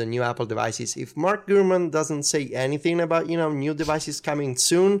iPads and new Apple devices, if Mark Gurman doesn't say anything about, new devices coming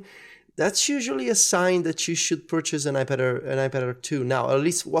soon, that's usually a sign that you should purchase an iPad Air 2 now, at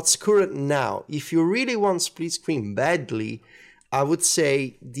least what's current now. If you really want split screen badly, I would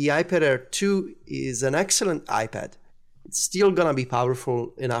say the iPad Air 2 is an excellent iPad. It's still gonna be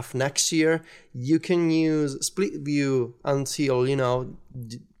powerful enough next year. You can use split view until,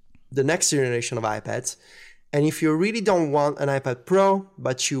 the next generation of iPads. And if you really don't want an iPad Pro,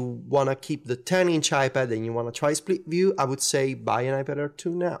 but you wanna keep the 10-inch iPad and you wanna try split view, I would say buy an iPad Air 2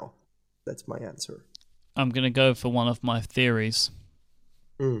 now. That's my answer. I'm going to go for one of my theories.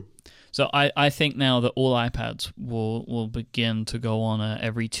 So I think now that all iPads will begin to go on a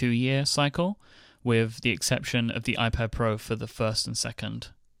every 2-year cycle, with the exception of the iPad Pro for the first and second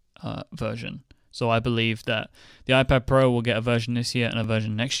version. So I believe that the iPad Pro will get a version this year and a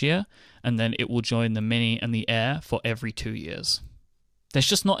version next year, and then it will join the Mini and the Air for every 2 years. There's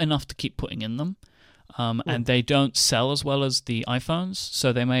just not enough to keep putting in them. And they don't sell as well as the iPhones,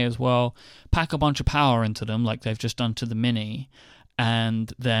 so they may as well pack a bunch of power into them like they've just done to the Mini,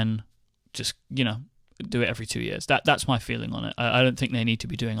 and then just, do it every 2 years. That's my feeling on it. I don't think they need to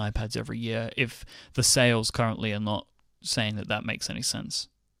be doing iPads every year if the sales currently are not saying that makes any sense.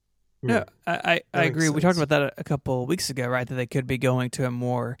 No, I agree. We talked about that a couple of weeks ago, right, that they could be going to a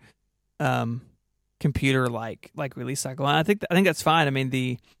more computer-like release cycle. And I think that's fine. I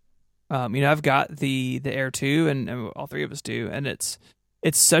mean, I've got the Air 2, and all three of us do, and it's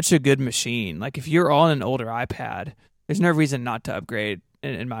such a good machine. Like, if you're on an older iPad, there's no reason not to upgrade,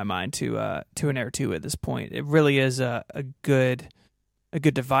 in my mind, to an Air 2 at this point. It really is a good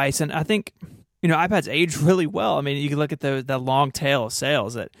device, and I think iPads age really well. I mean, you can look at the long tail of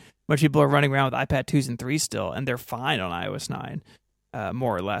sales that much people are running around with iPad 2s and 3s still, and they're fine on iOS 9,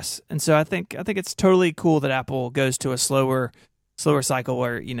 more or less. And so I think it's totally cool that Apple goes to a slower cycle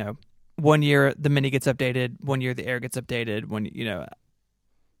where 1 year the Mini gets updated, 1 year the Air gets updated,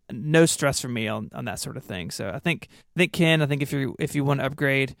 no stress for me on that sort of thing. So I think Ken, if you want to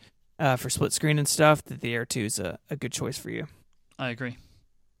upgrade for split screen and stuff, that the Air 2 is a good choice for you. I agree.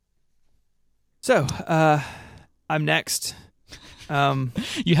 So I'm next.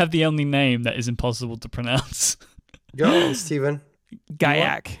 You have the only name that is impossible to pronounce. Go on, Steven.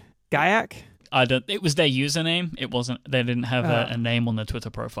 Gaiac. It was their username. It wasn't. They didn't have a name on their Twitter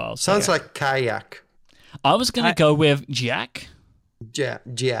profile. So. Sounds like kayak. I was gonna go with Jack.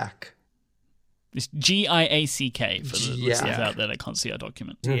 Jack. It's GIACK for the listeners Giac. out there that can't see our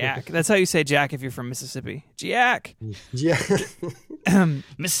document. Giac. That's how you say Jack if you're from Mississippi. Giac. Yeah.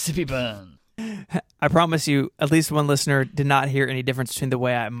 Mississippi Burn. I promise you, at least one listener did not hear any difference between the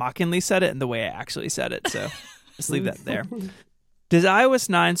way I mockingly said it and the way I actually said it. So let's leave that there. Does iOS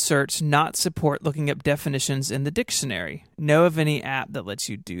 9 search not support looking up definitions in the dictionary? Know of any app that lets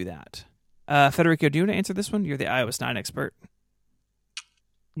you do that? Federico, do you want to answer this one? You're the iOS 9 expert.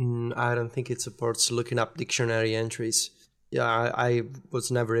 I don't think it supports looking up dictionary entries. Yeah, I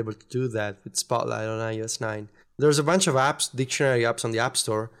was never able to do that with Spotlight on iOS 9. There's a bunch of apps, dictionary apps on the App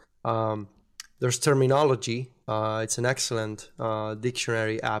Store. There's Terminology. It's an excellent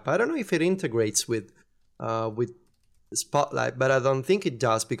dictionary app. I don't know if it integrates with Spotlight, but I don't think it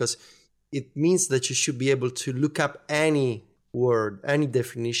does, because it means that you should be able to look up any word, any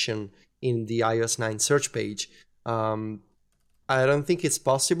definition in the iOS 9 search page. I don't think it's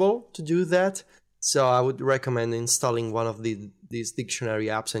possible to do that, so I would recommend installing one of these dictionary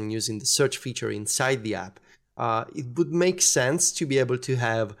apps and using the search feature inside the app. It would make sense to be able to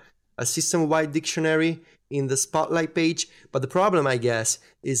have a system-wide dictionary in the Spotlight page, but the problem, I guess,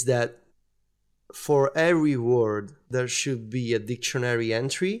 is that for every word, there should be a dictionary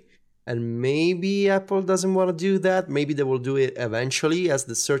entry, and maybe Apple doesn't want to do that. Maybe they will do it eventually as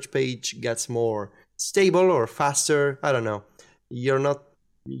the search page gets more stable or faster. I don't know.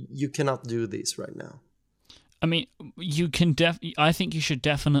 You cannot do this right now. I mean, you can I think you should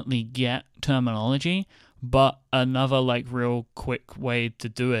definitely get Terminology, but another real quick way to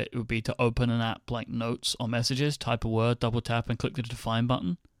do it would be to open an app like Notes or Messages, type a word, double tap, and click the define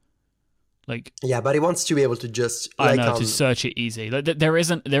button. Yeah, but he wants to be able to just to search it easy. There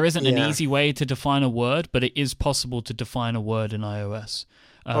isn't an easy way to define a word, but it is possible to define a word in iOS.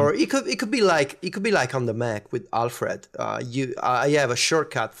 Or it could be like on the Mac with Alfred. I have a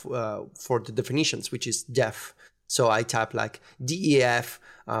shortcut for the definitions, which is def. So I type DEF.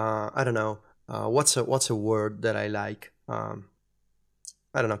 I don't know what's a word that I like. I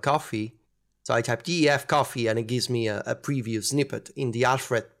don't know, coffee. So I type DEF coffee, and it gives me a preview snippet in the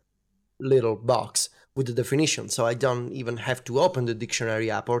Alfred little box with the definition. So I don't even have to open the dictionary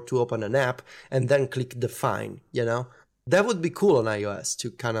app or to open an app and then click define. That would be cool on iOS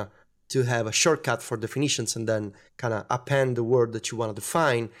to have a shortcut for definitions and then append the word that you want to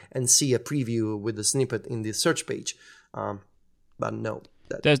define and see a preview with the snippet in the search page. But no.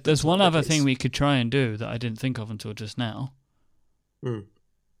 There's one other thing we could try and do that I didn't think of until just now.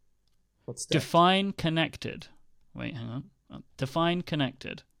 What's that? Define connected. Wait, hang on. Define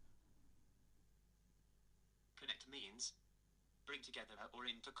connected. Connect means bring together or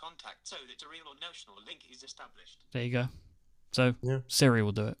into contact so that a real or notional link is established. There you go. So Siri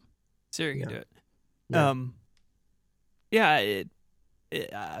will do it. Siri can do it. I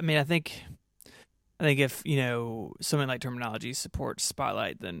mean, I think if something like Terminology supports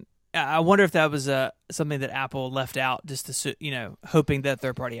Spotlight, then I wonder if that was something that Apple left out just to hoping that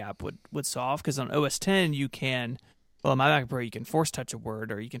third-party app would solve. Because on OS 10 you can, on my MacBook Pro you can force touch a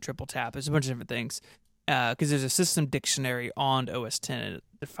word or you can triple tap. There's a bunch of different things. Because there's a system dictionary on OS 10 and it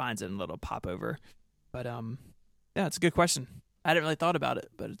defines it in a little popover. But it's a good question. I hadn't really thought about it,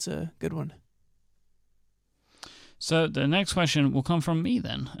 but it's a good one. So the next question will come from me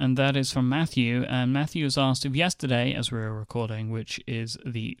then, and that is from Matthew. And Matthew has asked if yesterday, as we were recording, which is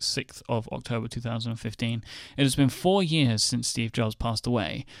the 6th of October 2015, it has been 4 years since Steve Jobs passed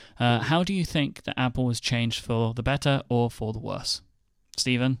away. How do you think that Apple has changed for the better or for the worse?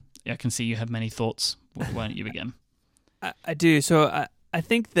 Stephen, I can see you have many thoughts. Why don't you begin? I do. So I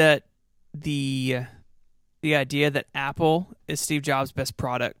think that the idea that Apple is Steve Jobs' best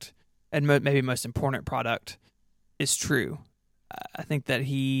product and maybe most important product is true. I think that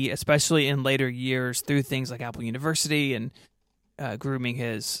he, especially in later years, through things like Apple University and grooming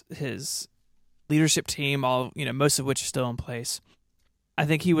his leadership team, most of which are still in place, I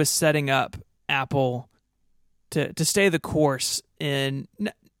think he was setting up Apple to stay the course in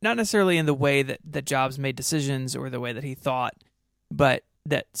not necessarily in the way that Jobs made decisions or the way that he thought, but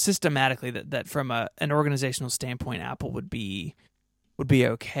that systematically that from an organizational standpoint, Apple would be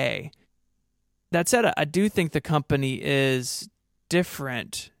okay. That said, I do think the company is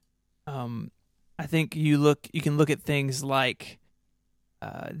different. I think you can look at things like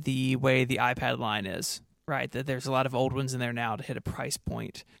the way the iPad line is, right? That there's a lot of old ones in there now to hit a price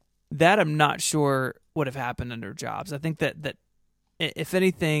point. That I'm not sure would have happened under Jobs. I think that if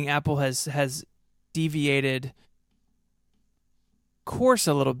anything, Apple has deviated course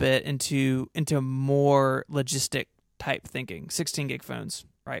a little bit into more logistic type thinking, 16 gig phones,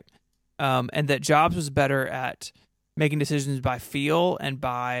 right? And that Jobs was better at making decisions by feel and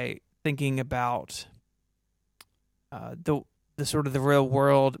by thinking about the sort of the real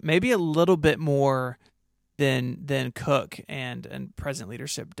world, maybe a little bit more than Cook and present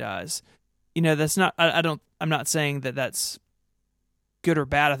leadership does. That's not. I'm not saying that that's good or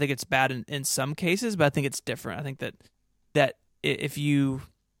bad. I think it's bad in some cases, but I think it's different. I think that if you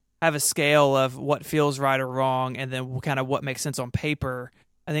have a scale of what feels right or wrong, and then kind of what makes sense on paper,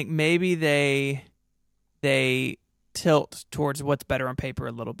 I think maybe they tilt towards what's better on paper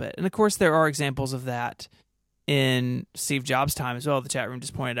a little bit. And of course, there are examples of that in Steve Jobs' time as well. The chat room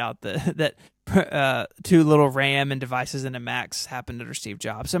just pointed out that 2 little RAM and devices and a Macs happened under Steve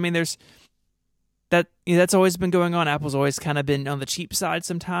Jobs. So, I mean, there's that. That's always been going on. Apple's always kind of been on the cheap side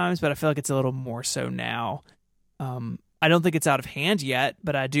sometimes, but I feel like it's a little more so now. I don't think it's out of hand yet,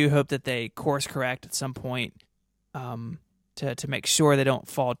 but I do hope that they course correct at some point to make sure they don't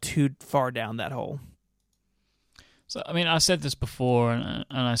fall too far down that hole. So, I mean, I said this before, and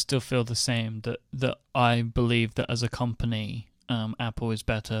I still feel the same, that I believe that as a company, Apple is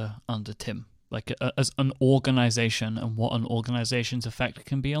better under Tim. Like, as an organization and what an organization's effect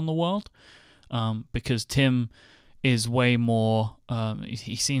can be on the world. Because Tim is way more,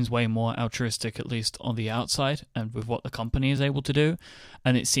 he seems way more altruistic, at least on the outside, and with what the company is able to do.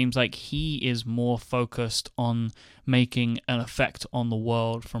 And it seems like he is more focused on making an effect on the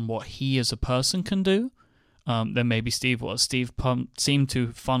world from what he as a person can do. Than maybe Steve was. Steve seemed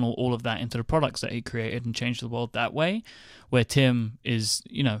to funnel all of that into the products that he created and change the world that way, where Tim is,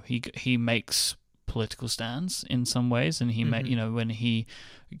 he makes political stands in some ways, and he made, when he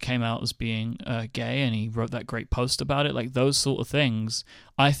came out as being gay and he wrote that great post about it, like those sort of things,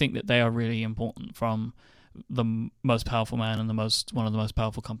 I think that they are really important from the most powerful man and one of the most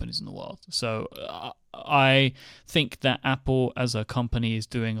powerful companies in the world. So I think that Apple as a company is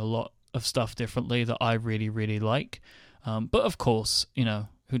doing a lot of stuff differently that I really, really like. But of course,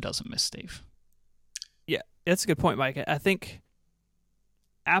 who doesn't miss Steve? Yeah, that's a good point, Mike. I think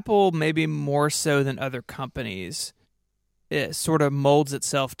Apple, maybe more so than other companies, it sort of molds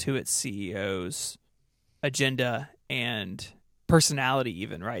itself to its CEO's agenda and personality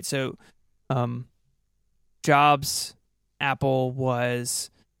even, right? So Jobs, Apple was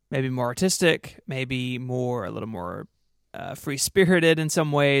maybe more artistic, maybe a little more free-spirited in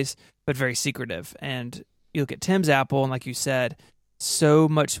some ways, but very secretive. And you look at Tim's Apple, and like you said, so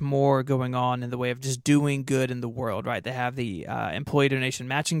much more going on in the way of just doing good in the world, right? They have the employee donation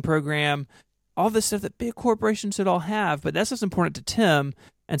matching program, all this stuff that big corporations should all have, but that's what's important to Tim,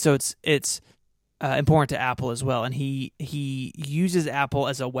 and so it's important to Apple as well. And he uses Apple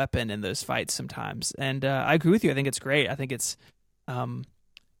as a weapon in those fights sometimes. And I agree with you. I think it's great. I think it's on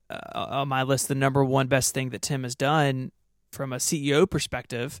my list the number one best thing that Tim has done from a CEO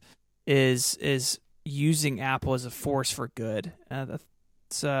perspective is using Apple as a force for good.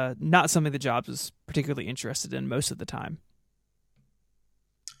 That's not something that Jobs was particularly interested in most of the time.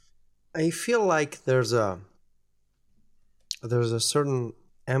 I feel like there's a certain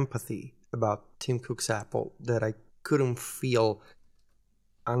empathy about Tim Cook's Apple that I couldn't feel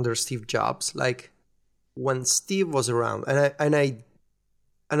under Steve Jobs. Like when Steve was around, and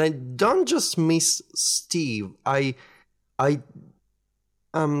I don't just miss Steve. I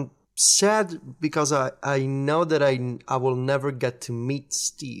am sad because I know that I will never get to meet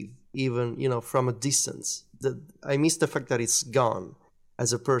Steve, even from a distance. I miss the fact that he's gone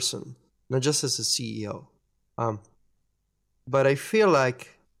as a person, not just as a CEO. But I feel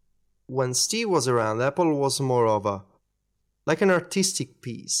like when Steve was around, Apple was more of like an artistic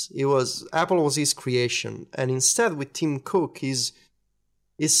piece. Apple was his creation, and instead with Tim Cook, he's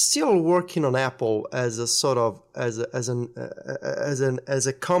still working on Apple as a sort of as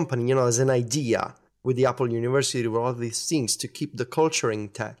a company, as an idea with the Apple University, with all these things to keep the culture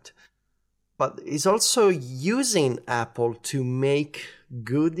intact. But he's also using Apple to make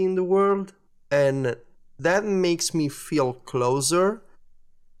good in the world, and that makes me feel closer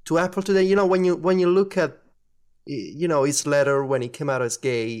to Apple today. When you look at his letter when he came out as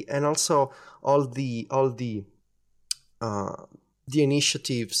gay, and also all the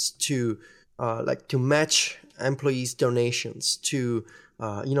initiatives to match employees' donations to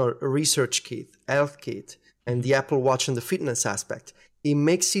a research kit, health kit, and the Apple Watch and the fitness aspect, it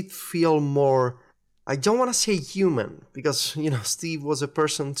makes it feel more, I don't want to say human, because Steve was a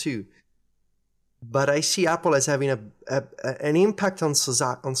person too, but I see Apple as having an impact on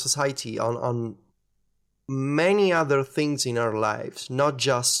society, on many other things in our lives, not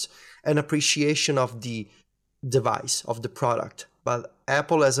just an appreciation of the device, of the product, but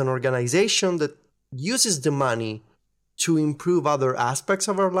Apple as an organization that uses the money to improve other aspects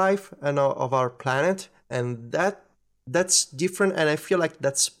of our life and of our planet. And that's different, and I feel like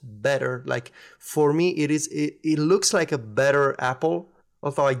that's better. Like for me, it looks like a better Apple.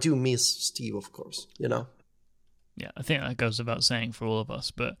 Although I do miss Steve, of course, you know. Yeah, I think that goes without saying for all of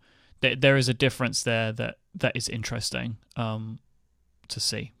us, but there is a difference there that is interesting to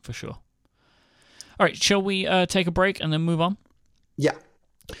see for sure. All right, shall we take a break and then move on? Yeah.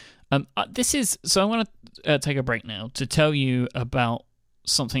 So I want to take a break now to tell you about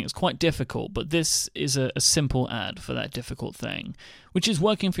something that's quite difficult, but this is a simple ad for that difficult thing, which is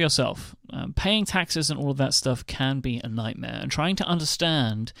working for yourself. Paying taxes and all of that stuff can be a nightmare, and trying to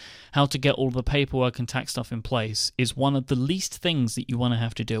understand how to get all the paperwork and tax stuff in place is one of the least things that you want to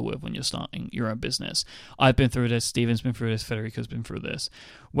have to deal with when you're starting your own business. I've been through this, Steven's been through this, Federico's been through this.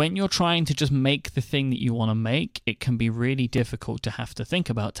 When you're trying to just make the thing that you want to make, it can be really difficult to have to think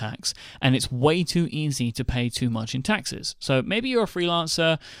about tax, and it's way too easy to pay too much in taxes. So maybe you're a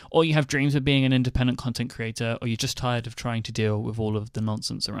freelancer, or you have dreams of being an independent content creator, or you're just tired of trying to deal with all of the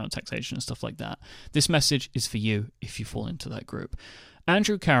nonsense around taxation and stuff like that. This message is for you if you fall into that group.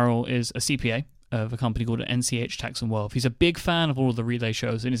 Andrew Carroll is a CPA of a company called NCH Tax and Wealth. He's a big fan of all of the relay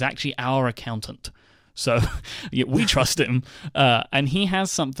shows and is actually our accountant. So yeah, we trust him, and he has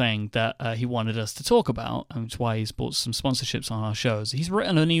something that he wanted us to talk about, and it's why he's bought some sponsorships on our shows. He's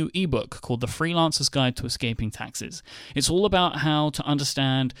written a new ebook called The Freelancer's Guide to Escaping Taxes. It's all about how to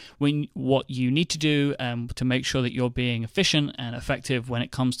understand what you need to do to make sure that you're being efficient and effective when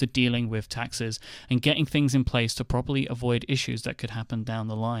it comes to dealing with taxes and getting things in place to properly avoid issues that could happen down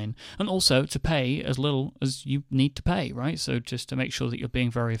the line, and also to pay as little as you need to pay, right? So just to make sure that you're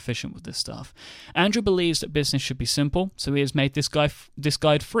being very efficient with this stuff. Andrew believes that business should be simple, so he has made this guide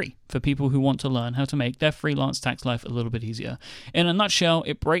free for people who want to learn how to make their freelance tax life a little bit easier. In a nutshell,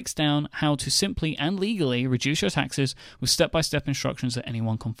 it breaks down how to simply and legally reduce your taxes with step-by-step instructions that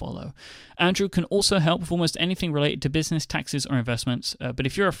anyone can follow. Andrew can also help with almost anything related to business, taxes, or investments, but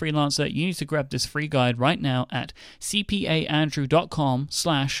if you're a freelancer, you need to grab this free guide right now at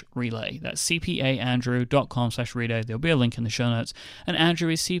cpaandrew.com/relay. That's cpaandrew.com/relay. There'll be a link in the show notes, and Andrew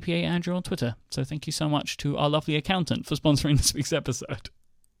is CPA Andrew on Twitter. So thank you so much to our lovely accountant for sponsoring this week's episode.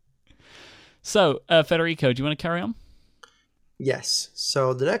 So, Federico, do you want to carry on? Yes.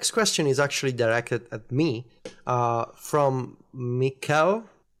 So the next question is actually directed at me from Mikkel.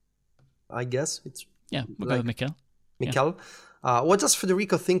 I guess it's... Yeah, we'll go with Mikkel. Mikkel. Yeah. What does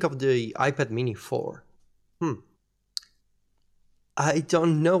Federico think of the iPad Mini 4? I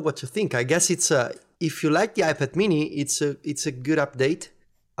don't know what to think. I guess it's if you like the iPad Mini, it's a good update.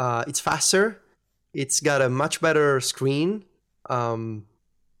 It's faster. It's got a much better screen.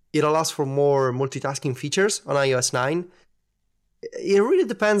 It allows for more multitasking features on iOS 9. It really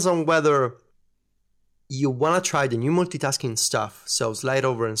depends on whether you want to try the new multitasking stuff, so slide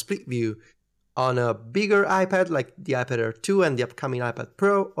over and split view, on a bigger iPad like the iPad Air 2 and the upcoming iPad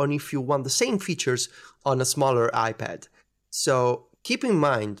Pro, or if you want the same features on a smaller iPad. So keep in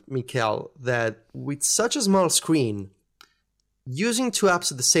mind, Mikkel, that with such a small screen, using two apps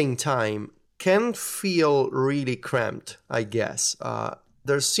at the same time can feel really cramped, I guess.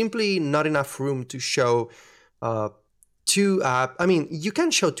 There's simply not enough room to show two apps. I mean, you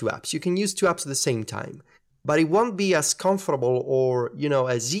can show two apps. You can use two apps at the same time, but it won't be as comfortable or,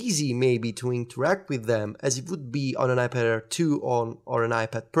 as easy maybe to interact with them as it would be on an iPad Air 2 or an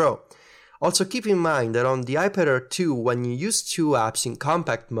iPad Pro. Also, keep in mind that on the iPad Air 2, when you use two apps in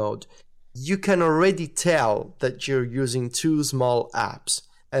compact mode, you can already tell that you're using two small apps,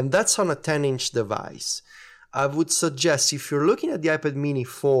 and that's on a 10-inch device. I would suggest, if you're looking at the iPad Mini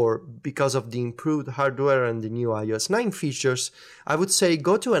 4 because of the improved hardware and the new iOS 9 features, I would say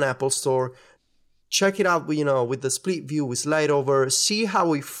go to an Apple store, check it out, with the split view, with slide over, see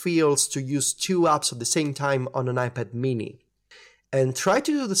how it feels to use two apps at the same time on an iPad Mini. And try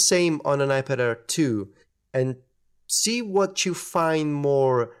to do the same on an iPad Air 2 and see what you find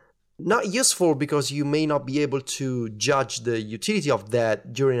more not useful, because you may not be able to judge the utility of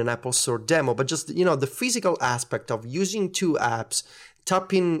that during an Apple Store demo, but just, the physical aspect of using two apps,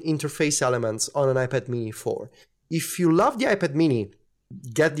 tapping interface elements on an iPad Mini 4. If you love the iPad Mini,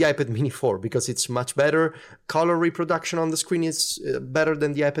 get the iPad Mini 4 because it's much better. Color reproduction on the screen is better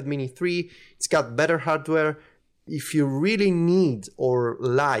than the iPad Mini 3. It's got better hardware. If you really need or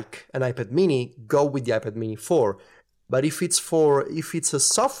like an iPad Mini, go with the iPad Mini 4. But if it's a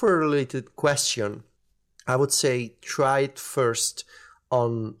software-related question, I would say try it first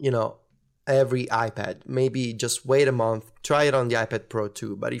on, every iPad. Maybe just wait a month, try it on the iPad Pro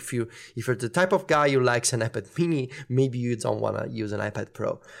too. But if you're the type of guy who likes an iPad Mini, maybe you don't want to use an iPad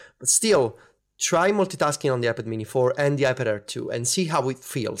Pro. But still, try multitasking on the iPad Mini 4 and the iPad Air 2 and see how it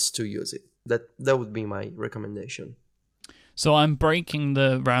feels to use it. That would be my recommendation. So I'm breaking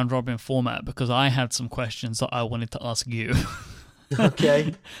the round robin format because I had some questions that I wanted to ask you.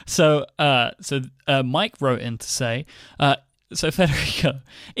 Okay. So Mike wrote in to say, so Federico,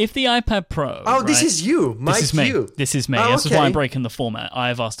 if the iPad Pro... Oh, this is you, Mike. This is me. You. This is me. Oh, This is why I'm breaking the format.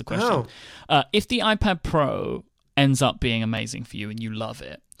 I've asked the question. If the iPad Pro ends up being amazing for you and you love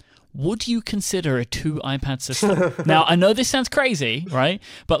it, would you consider a 2 iPad system? Now, I know this sounds crazy, right?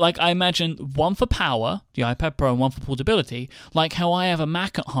 But like, I imagine one for power, the iPad Pro, and one for portability, like how I have a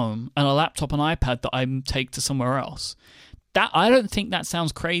Mac at home and a laptop and iPad that I take to somewhere else. That I don't think that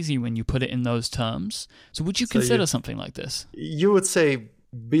sounds crazy when you put it in those terms. So would you consider something like this? You would say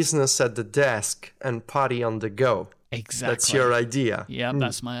business at the desk and party on the go. Exactly. That's your idea. Yeah,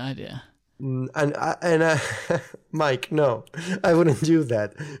 that's my idea. And Mike, no, I wouldn't do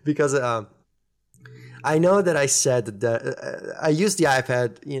that because I know that I said that I use the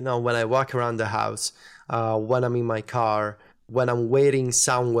iPad, when I walk around the house, when I'm in my car, when I'm waiting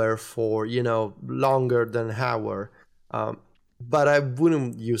somewhere for, longer than an hour. But I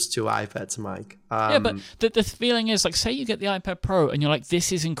wouldn't use 2 iPads, Mike. Yeah, but the feeling is, like, say you get the iPad Pro and you're like,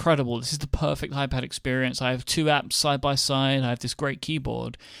 this is incredible. This is the perfect iPad experience. I have 2 apps side by side. I have this great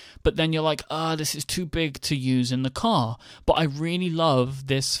keyboard. But then you're like, this is too big to use in the car. But I really love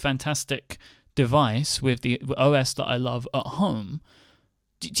this fantastic device with the OS that I love at home.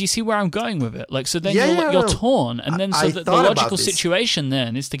 Do you see where I'm going with it? Like, so then you're torn. And then the logical situation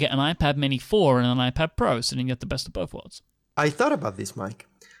then is to get an iPad Mini 4 and an iPad Pro, so then you get the best of both worlds. I thought about this, Mike,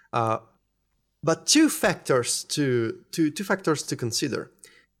 but two factors to consider.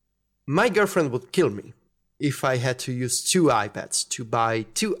 My girlfriend would kill me if I had to use 2 iPads, to buy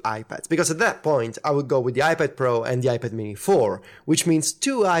 2 iPads, because at that point I would go with the iPad Pro and the iPad Mini 4, which means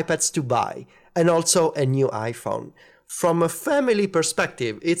 2 iPads to buy and also a new iPhone. From a family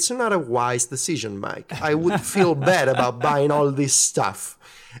perspective, it's not a wise decision, Mike. I would feel bad about buying all this stuff.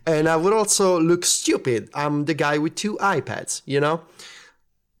 And I would also look stupid. I'm the guy with 2 iPads,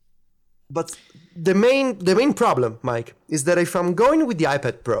 But the main problem, Mike, is that if I'm going with the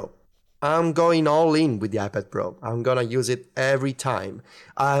iPad Pro, I'm going all in with the iPad Pro. I'm gonna use it every time.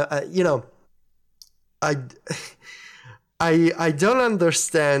 I don't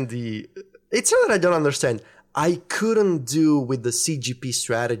understand It's not that I don't understand. I couldn't do with the CGP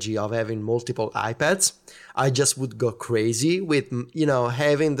strategy of having multiple iPads. I just would go crazy with,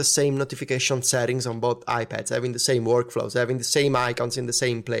 having the same notification settings on both iPads, having the same workflows, having the same icons in the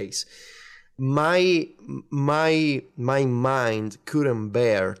same place. My mind couldn't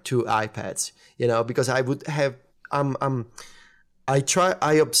bear 2 iPads, because I would have,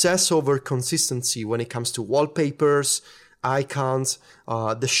 I obsess over consistency when it comes to wallpapers, icons,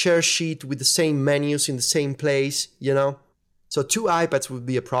 the share sheet with the same menus in the same place, So 2 iPads would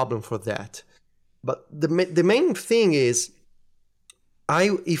be a problem for that. But the main thing is,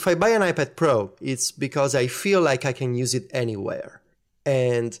 if I buy an iPad Pro, it's because I feel like I can use it anywhere.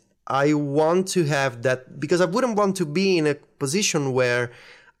 And I want to have that, because I wouldn't want to be in a position where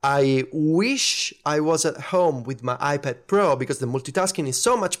I wish I was at home with my iPad Pro, because the multitasking is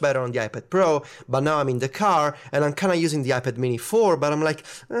so much better on the iPad Pro, but now I'm in the car and I'm kind of using the iPad Mini 4, but I'm like,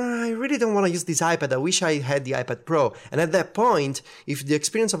 I really don't want to use this iPad. I wish I had the iPad Pro. And at that point, if the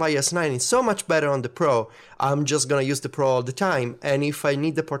experience of iOS 9 is so much better on the Pro, I'm just going to use the Pro all the time. And if I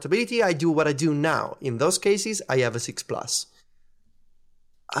need the portability, I do what I do now. In those cases, I have a 6 Plus.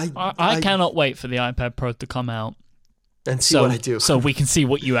 I cannot wait for the iPad Pro to come out. And see what I do. So we can see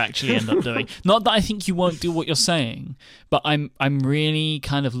what you actually end up doing. Not that I think you won't do what you're saying, but I'm really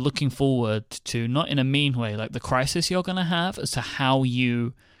kind of looking forward to, not in a mean way, like the crisis you're going to have as to how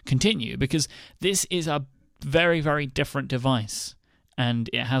you continue, because this is a very, very different device. And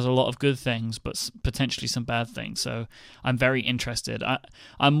it has a lot of good things, but potentially some bad things. So I'm very interested.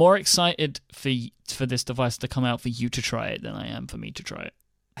 I'm more excited for this device to come out for you to try it than I am for me to try it.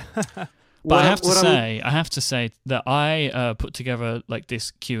 But I have to say that I put together like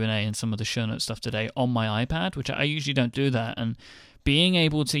this Q&A and some of the show notes stuff today on my iPad, which I usually don't do that. And being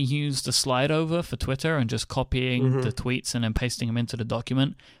able to use the slide over for Twitter and just copying the tweets and then pasting them into the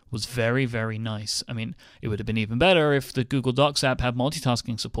document was very, very nice. I mean, it would have been even better if the Google Docs app had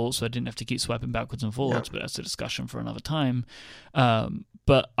multitasking support, so I didn't have to keep swiping backwards and forwards, but that's a discussion for another time.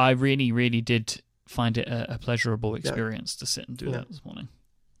 But I really, really did find it a pleasurable experience to sit and do that this morning.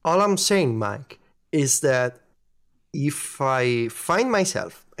 All I'm saying, Mike, is that if I find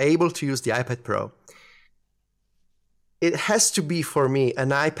myself able to use the iPad Pro, it has to be for me an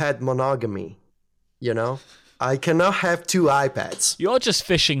iPad monogamy, I cannot have 2 iPads. You're just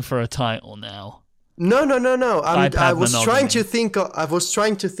fishing for a title now. No. I was monogamy. trying to think. I was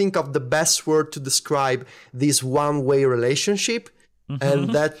trying to think of the best word to describe this one-way relationship, and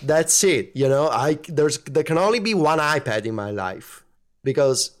that's it. You know, there can only be one iPad in my life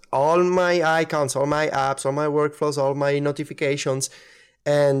because all my icons, all my apps, all my workflows, all my notifications,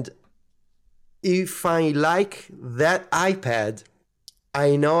 and if I like that iPad,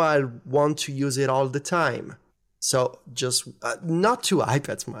 I know I want to use it all the time. So just not two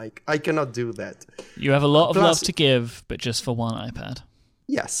iPads, Mike. I cannot do that. You have a lot of love to give, but just for one iPad.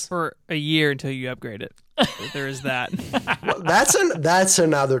 Yes. For a year until you upgrade it. So there is that. Well, that's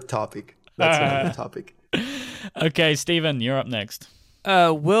another topic. Okay, Stephen, you're up next.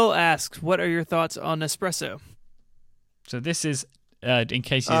 Will asks, what are your thoughts on Nespresso? So this is, in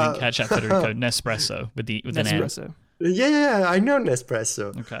case you didn't catch that, Federico, Nespresso with an N. Nespresso. Yeah, I know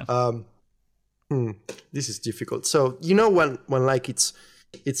Nespresso. Okay. This is difficult. So you know when like it's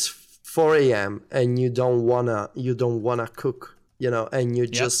 4 a.m. and you don't wanna cook, you know, and you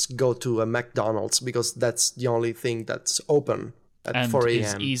just go to a McDonald's because that's the only thing that's open at 4 a.m.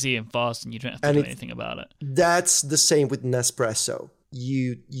 It's easy and fast, and you don't have to do anything about it. That's the same with Nespresso.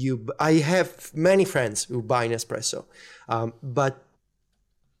 I have many friends who buy Nespresso, but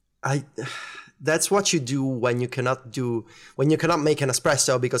that's what you do when you cannot make an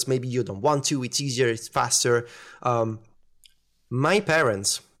espresso because maybe you don't want to. It's easier, it's faster. My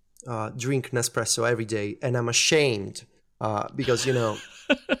parents drink Nespresso every day, and I'm ashamed because, you know,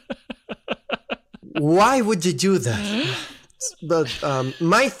 why would you do that? But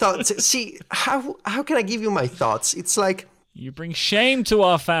my thoughts. See, how can I give you my thoughts? It's like you bring shame to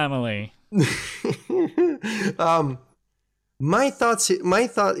our family. My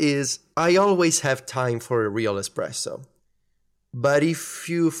thought is I always have time for a real espresso. But if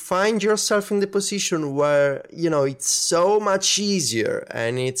you find yourself in the position where, you know, it's so much easier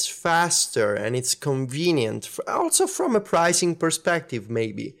and it's faster and it's convenient, also from a pricing perspective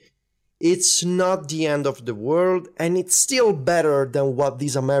maybe, it's not the end of the world and it's still better than what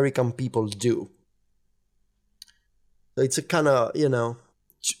these American people do. So it's a kind of, you know,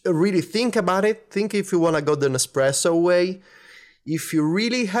 really think about it. Think if you want to go the Nespresso way. If you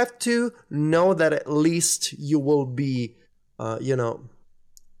really have to, know that at least you will be, you know,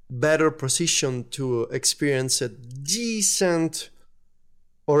 better positioned to experience a decent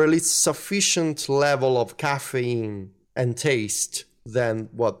or at least sufficient level of caffeine and taste than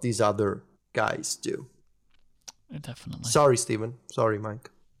what these other guys do. Definitely. Sorry, Stephen. Sorry, Mike.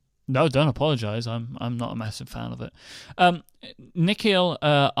 No, don't apologize. I'm not a massive fan of it. Nikhil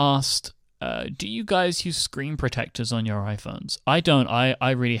asked, do you guys use screen protectors on your iPhones? I don't.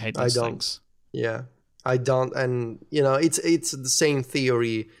 I really hate those things. Yeah, I don't. And, you know, it's the same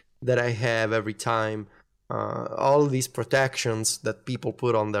theory that I have every time. All these protections that people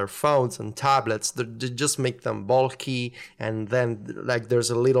put on their phones and tablets, they just make them bulky. And then, like, there's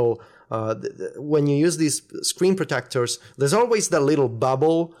a little... when you use these screen protectors, there's always that little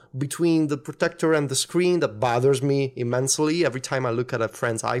bubble between the protector and the screen that bothers me immensely every time I look at a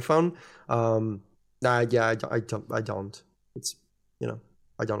friend's iPhone. I don't. It's, you know,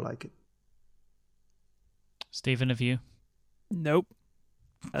 I don't like it. Stephen, have you? Nope.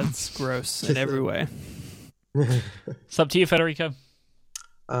 That's gross in every way. It's up to you, Federico.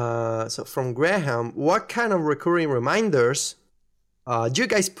 So from Graham, what kind of recurring reminders do you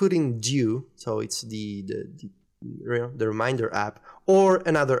guys put in Due? So it's the reminder app or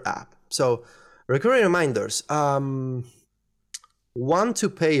another app. So recurring reminders. One to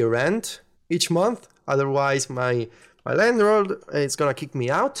pay rent each month. Otherwise, my landlord is gonna kick me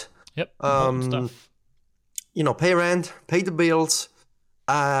out. Yep. Stuff. You know, pay rent, pay the bills.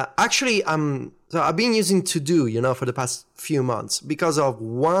 Actually, so I've been using To Do, you know, for the past few months because of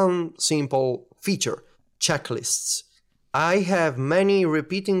one simple feature: checklists. I have many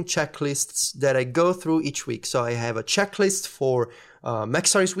repeating checklists that I go through each week. So I have a checklist for Mac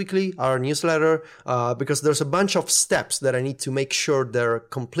Stories Weekly, our newsletter, because there's a bunch of steps that I need to make sure they're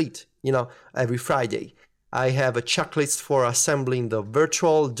complete, you know, every Friday. I have a checklist for assembling the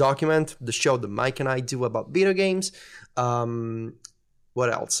virtual document, the show that Mike and I do about video games.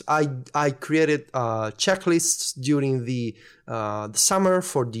 What else? I created checklists during the summer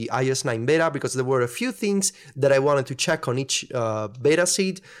for the iOS 9 beta because there were a few things that I wanted to check on each beta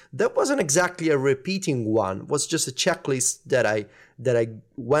seed. That wasn't exactly a repeating one. It was just a checklist that I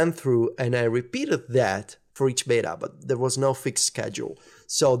went through, and I repeated that for each beta, but there was no fixed schedule.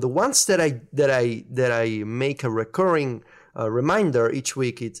 So the ones that I make a recurring reminder each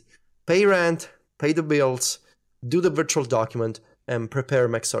week, it's pay rent, pay the bills, do the virtual document, and prepare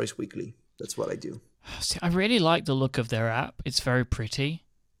Mac Stories Weekly. That's what I do. See, I really like the look of their app. It's very pretty,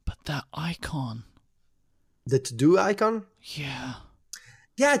 but that icon The to-do icon? Yeah.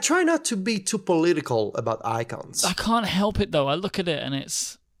 Yeah, try not to be too political about icons. I can't help it though. I look at it and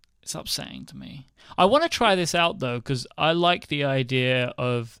it's upsetting to me. I want to try this out though because I like the idea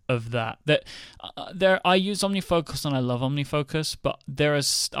of that. I use OmniFocus and I love OmniFocus, but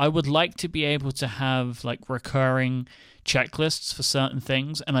I would like to be able to have like recurring checklists for certain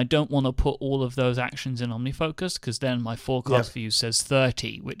things, and I don't want to put all of those actions in OmniFocus because then my forecast view says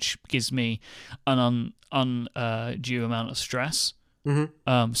 30, which gives me an undue amount of stress.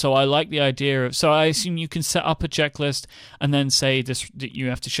 Mm-hmm. So I like the idea of. So I assume you can set up a checklist and then say this. That you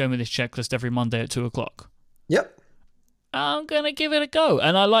have to show me this checklist every Monday at 2:00. Yep. I'm gonna give it a go,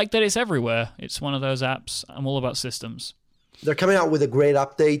 and I like that it's everywhere. It's one of those apps. I'm all about systems. They're coming out with a great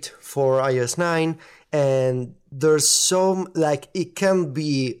update for iOS 9, and there's it can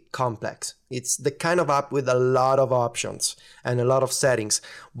be complex. It's the kind of app with a lot of options and a lot of settings.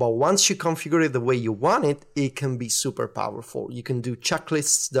 But once you configure it the way you want it, it can be super powerful. You can do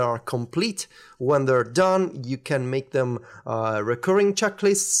checklists that are complete. When they're done, you can make them recurring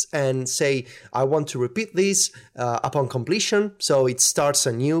checklists and say, I want to repeat this upon completion. So it starts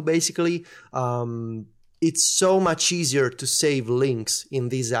anew, basically. It's so much easier to save links in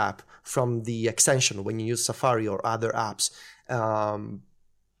this app from the extension when you use Safari or other apps.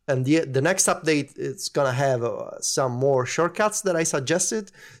 And the next update, it's going to have some more shortcuts that I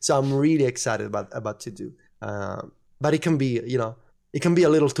suggested. So I'm really excited about to do. But it can be, it can be a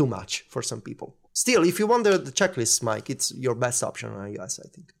little too much for some people. Still, if you want the checklist, Mike, it's your best option on iOS, I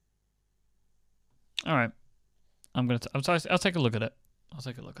think. All right. I'll take a look at it.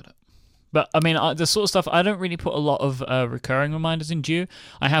 But, I mean, the sort of stuff, I don't really put a lot of recurring reminders in Due.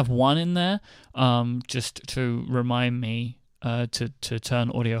 I have one in there just to remind me to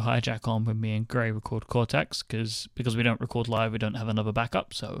turn Audio Hijack on when me and Gray record Cortex, because we don't record live, we don't have another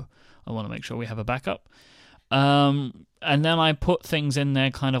backup, so I want to make sure we have a backup. And then I put things in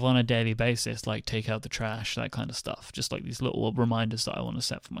there kind of on a daily basis, like take out the trash, that kind of stuff. Just like these little reminders that I want to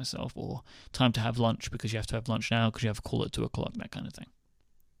set for myself, or time to have lunch because you have to have lunch now because you have a call at 2:00, that kind of thing.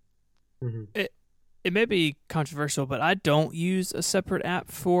 Mm-hmm. It may be controversial, but I don't use a separate app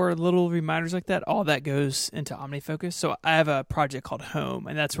for little reminders like that. All that goes into OmniFocus. So I have a project called Home,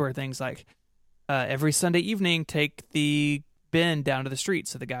 and that's where things like every Sunday evening take the bin down to the street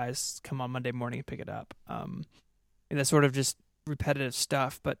so the guys come on Monday morning and pick it up. And that's sort of just repetitive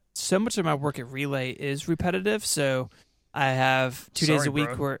stuff. But so much of my work at Relay is repetitive, so I have 2 days a week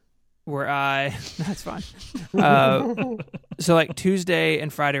where I that's fine. So like Tuesday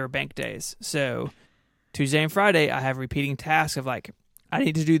and Friday are bank days. So Tuesday and Friday I have repeating tasks of like I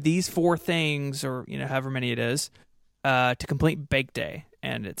need to do these 4 things or however many it is to complete bank day,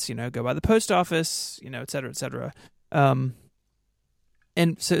 and it's go by the post office, et cetera, et cetera.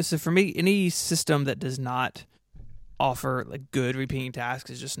 And so for me, any system that does not offer like good repeating tasks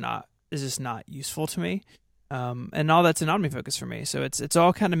is just not useful to me. And all that's in OmniFocus for me. So it's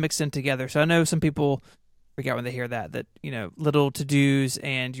all kind of mixed in together. So I know some people freak out when they hear that little to-dos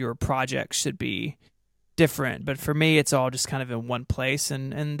and your projects should be different. But for me, it's all just kind of in one place,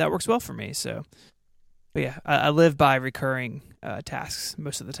 and that works well for me. So, but yeah, I live by recurring tasks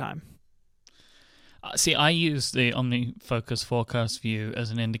most of the time. See, I use the OmniFocus forecast view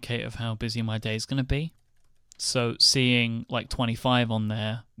as an indicator of how busy my day is going to be. So seeing like 25 on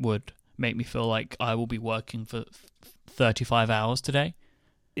there would make me feel like I will be working for 35 hours today.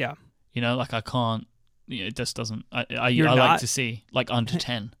 Yeah. Like I can't, it just doesn't, I like to see like under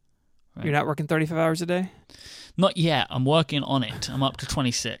 10. Right? You're not working 35 hours a day? Not yet. I'm working on it. I'm up to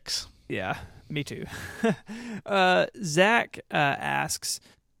 26. Yeah, me too. Zach asks,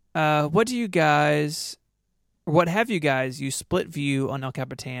 what have you guys used split view on El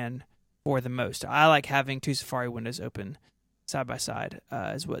Capitan for the most? I like having 2 Safari windows open side by side,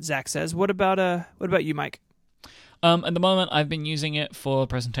 is what Zach says. What about you, Mike? At the moment, I've been using it for a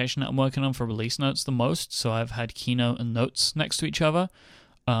presentation that I'm working on for release notes the most. So I've had Keynote and Notes next to each other.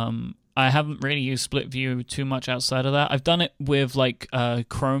 I haven't really used split view too much outside of that. I've done it with like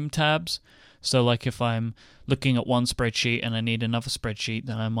Chrome tabs. So like if I'm looking at one spreadsheet and I need another spreadsheet,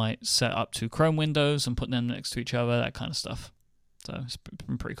 then I might set up 2 Chrome windows and put them next to each other, that kind of stuff. So it's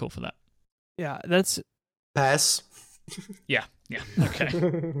been pretty cool for that. Yeah, that's... Pass. Yeah, okay.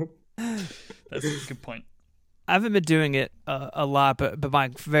 That's a good point. I haven't been doing it a lot, but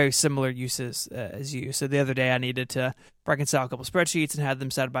my very similar uses as you. So the other day I needed to reconcile a couple spreadsheets and had them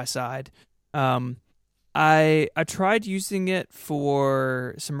side by side. I tried using it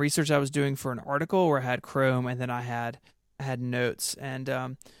for some research I was doing for an article where I had Chrome and then I had Notes,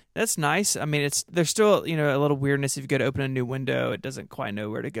 and that's nice. I mean, there's still a little weirdness if you go to open a new window, it doesn't quite know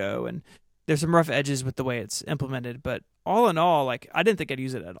where to go, and there's some rough edges with the way it's implemented, but all in all, like I didn't think I'd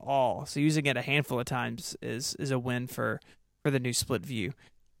use it at all. So using it a handful of times is a win for the new split view.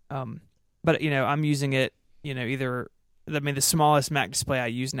 But I'm using it, the smallest Mac display I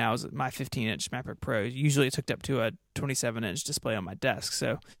use now is my 15-inch MacBook Pro. Usually it's hooked up to a 27-inch display on my desk.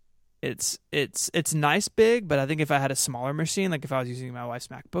 So it's nice big, but I think if I had a smaller machine, like if I was using my wife's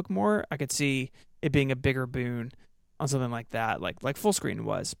MacBook more, I could see it being a bigger boon on something like that, like full screen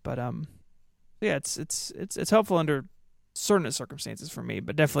was. But yeah, it's helpful under certain circumstances for me,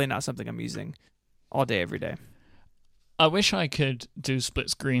 but definitely not something I'm using all day every day. I wish I could do split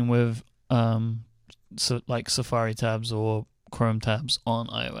screen with like Safari tabs or Chrome tabs on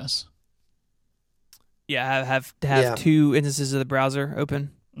iOS. Yeah, have two instances of the browser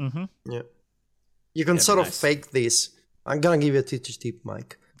open. Mm-hmm. Yeah, you can sort of fake this. I'm gonna give you a teacher tip,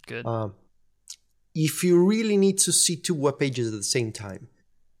 Mike. Good. If you really need to see two web pages at the same time,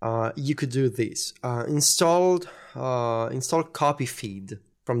 you could do this. Install Copy Feed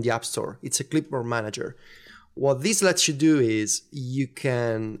from the App Store. It's a clipboard manager. What this lets you do is you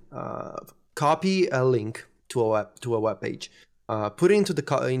can copy a link to a web page, put it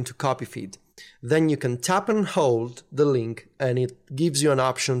into Copy Feed. Then you can tap and hold the link, and it gives you an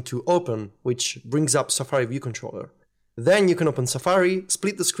option to open, which brings up Safari View Controller. Then you can open Safari,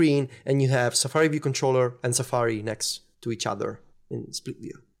 split the screen, and you have Safari View Controller and Safari next to each other in split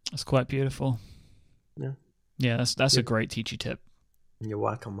view. That's quite beautiful. Yeah. Yeah, that's a great teachy tip. You're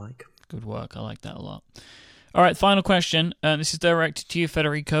welcome, Mike. Good work. I like that a lot. All right, final question. This is directed to you,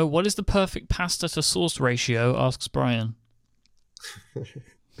 Federico. What is the perfect pasta to sauce ratio? Asks Brian.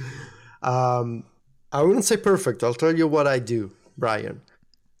 I wouldn't say perfect. I'll tell you what I do, Brian.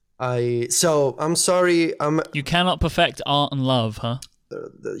 I'm sorry. You cannot perfect art and love, huh?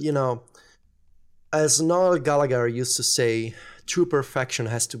 As Noel Gallagher used to say, true perfection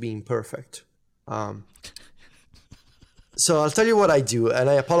has to be imperfect. So I'll tell you what I do, and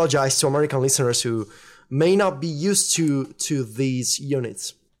I apologize to American listeners who may not be used to these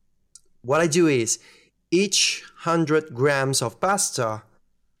units. What I do is, each 100 grams of pasta,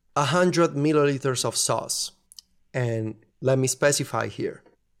 100 milliliters of sauce. And let me specify here.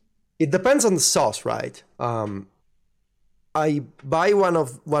 It depends on the sauce, right? I buy one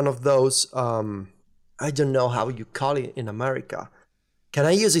of those, I don't know how you call it in America. Can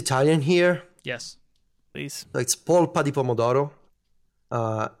I use Italian here? Yes, please. So it's polpa di pomodoro.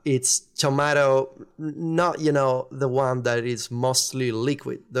 It's tomato, not, the one that is mostly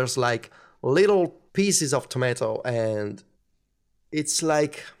liquid. There's like little pieces of tomato, and it's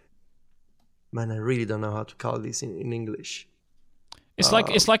like, man, I really don't know how to call this in English. It's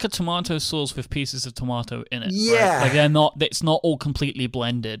like a tomato sauce with pieces of tomato in it. Yeah, right? Like it's not all completely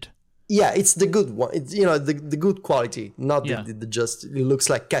blended. Yeah, it's the good one. It's the good quality, not the just. It looks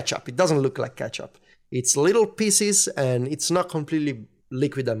like ketchup. It doesn't look like ketchup. It's little pieces, and it's not completely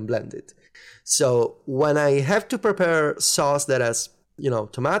liquid and blended. So when I have to prepare sauce that has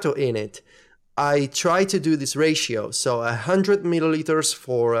tomato in it, I try to do this ratio. So 100 milliliters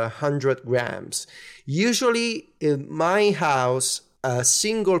for 100 grams. Usually in my house, a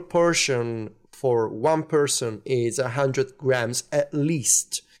single portion for one person is 100 grams at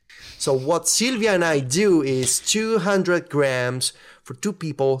least. So what Sylvia and I do is 200 grams for two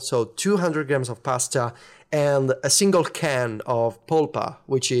people, so 200 grams of pasta, and a single can of polpa,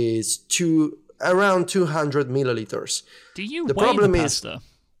 which is around 200 milliliters. Do you weigh the pasta?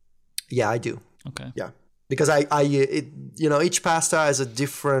 Yeah, I do. Okay. Yeah, because each pasta has a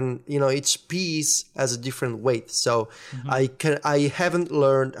different, each piece has a different weight. So I haven't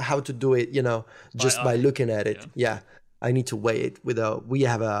learned how to do it, just by looking at it. Yeah. I need to weigh it we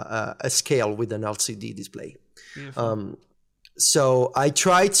have a scale with an LCD display. So I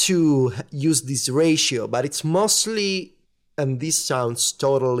try to use this ratio, but it's mostly, and this sounds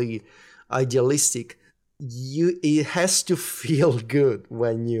totally idealistic, it has to feel good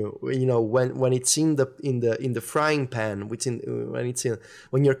when when it's in the frying pan,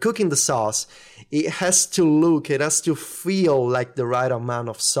 when you're cooking the sauce. It has to feel like the right amount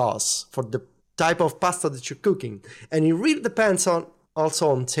of sauce for the type of pasta that you're cooking. And it really depends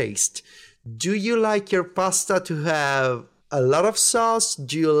also on taste. Do you like your pasta to have a lot of sauce?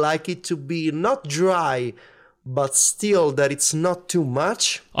 Do you like it to be not dry, but still that it's not too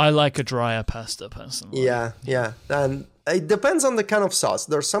much? I like a drier pasta personally. Yeah. And it depends on the kind of sauce.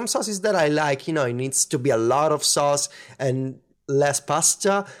 There are some sauces that I like, it needs to be a lot of sauce and less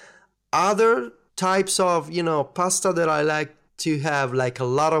pasta. Other types of, pasta that I like to have, like a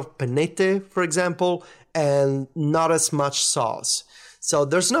lot of pennette, for example, and not as much sauce. So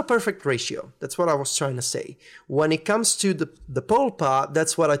there's no perfect ratio. That's what I was trying to say. When it comes to the polpa,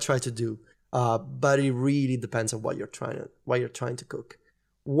 that's what I try to do. but it really depends on what you're trying to cook.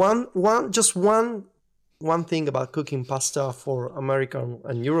 One thing about cooking pasta for American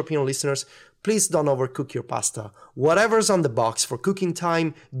and European listeners: please don't overcook your pasta. Whatever's on the box for cooking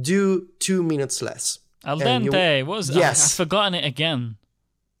time, do 2 minutes less. Al dente. What was it? Yes. I've forgotten it again.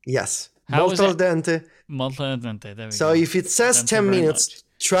 Yes. How Molto al is it? dente. Molto al dente. There we So go. if it says Thank 10 you very minutes, much.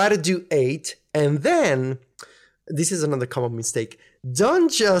 try to do 8. And then, this is another common mistake.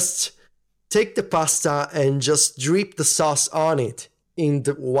 Don't just take the pasta and just drip the sauce on it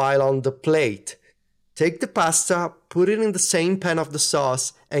while on the plate. Take the pasta, put it in the same pan of the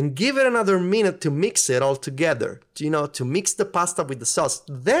sauce, and give it another minute to mix it all together. To mix the pasta with the sauce.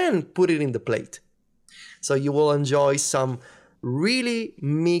 Then put it in the plate. So you will enjoy some really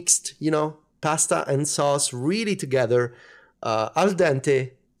mixed, pasta and sauce really together, al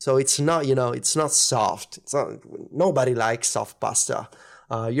dente. So it's not, it's not soft. Nobody likes soft pasta.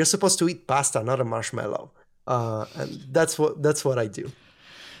 You're supposed to eat pasta, not a marshmallow. And that's what I do.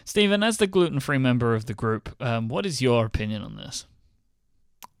 Stephen, as the gluten-free member of the group, what is your opinion on this?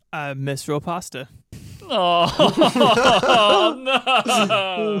 I miss raw pasta. Oh,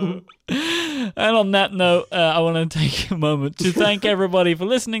 no. And on that note, I want to take a moment to thank everybody for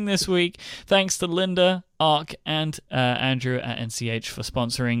listening this week. Thanks to Linda, Ark, and Andrew at NCH for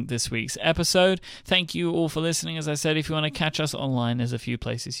sponsoring this week's episode. Thank you all for listening. As I said, if you want to catch us online, there's a few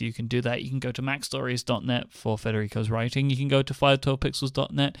places you can do that. You can go to macstories.net for Federico's writing. You can go to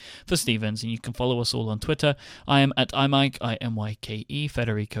 512pixels.net for Stevens, and you can follow us all on Twitter. I am at imyke, IMYKE.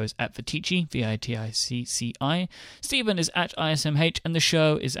 Federico is at Viticci, VITICCI. Stephen is at ISMH, and the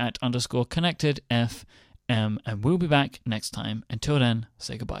show is at _connected_FM. And we'll be back next time. Until then,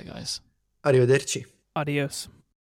 say goodbye, guys. Arrivederci. Adios.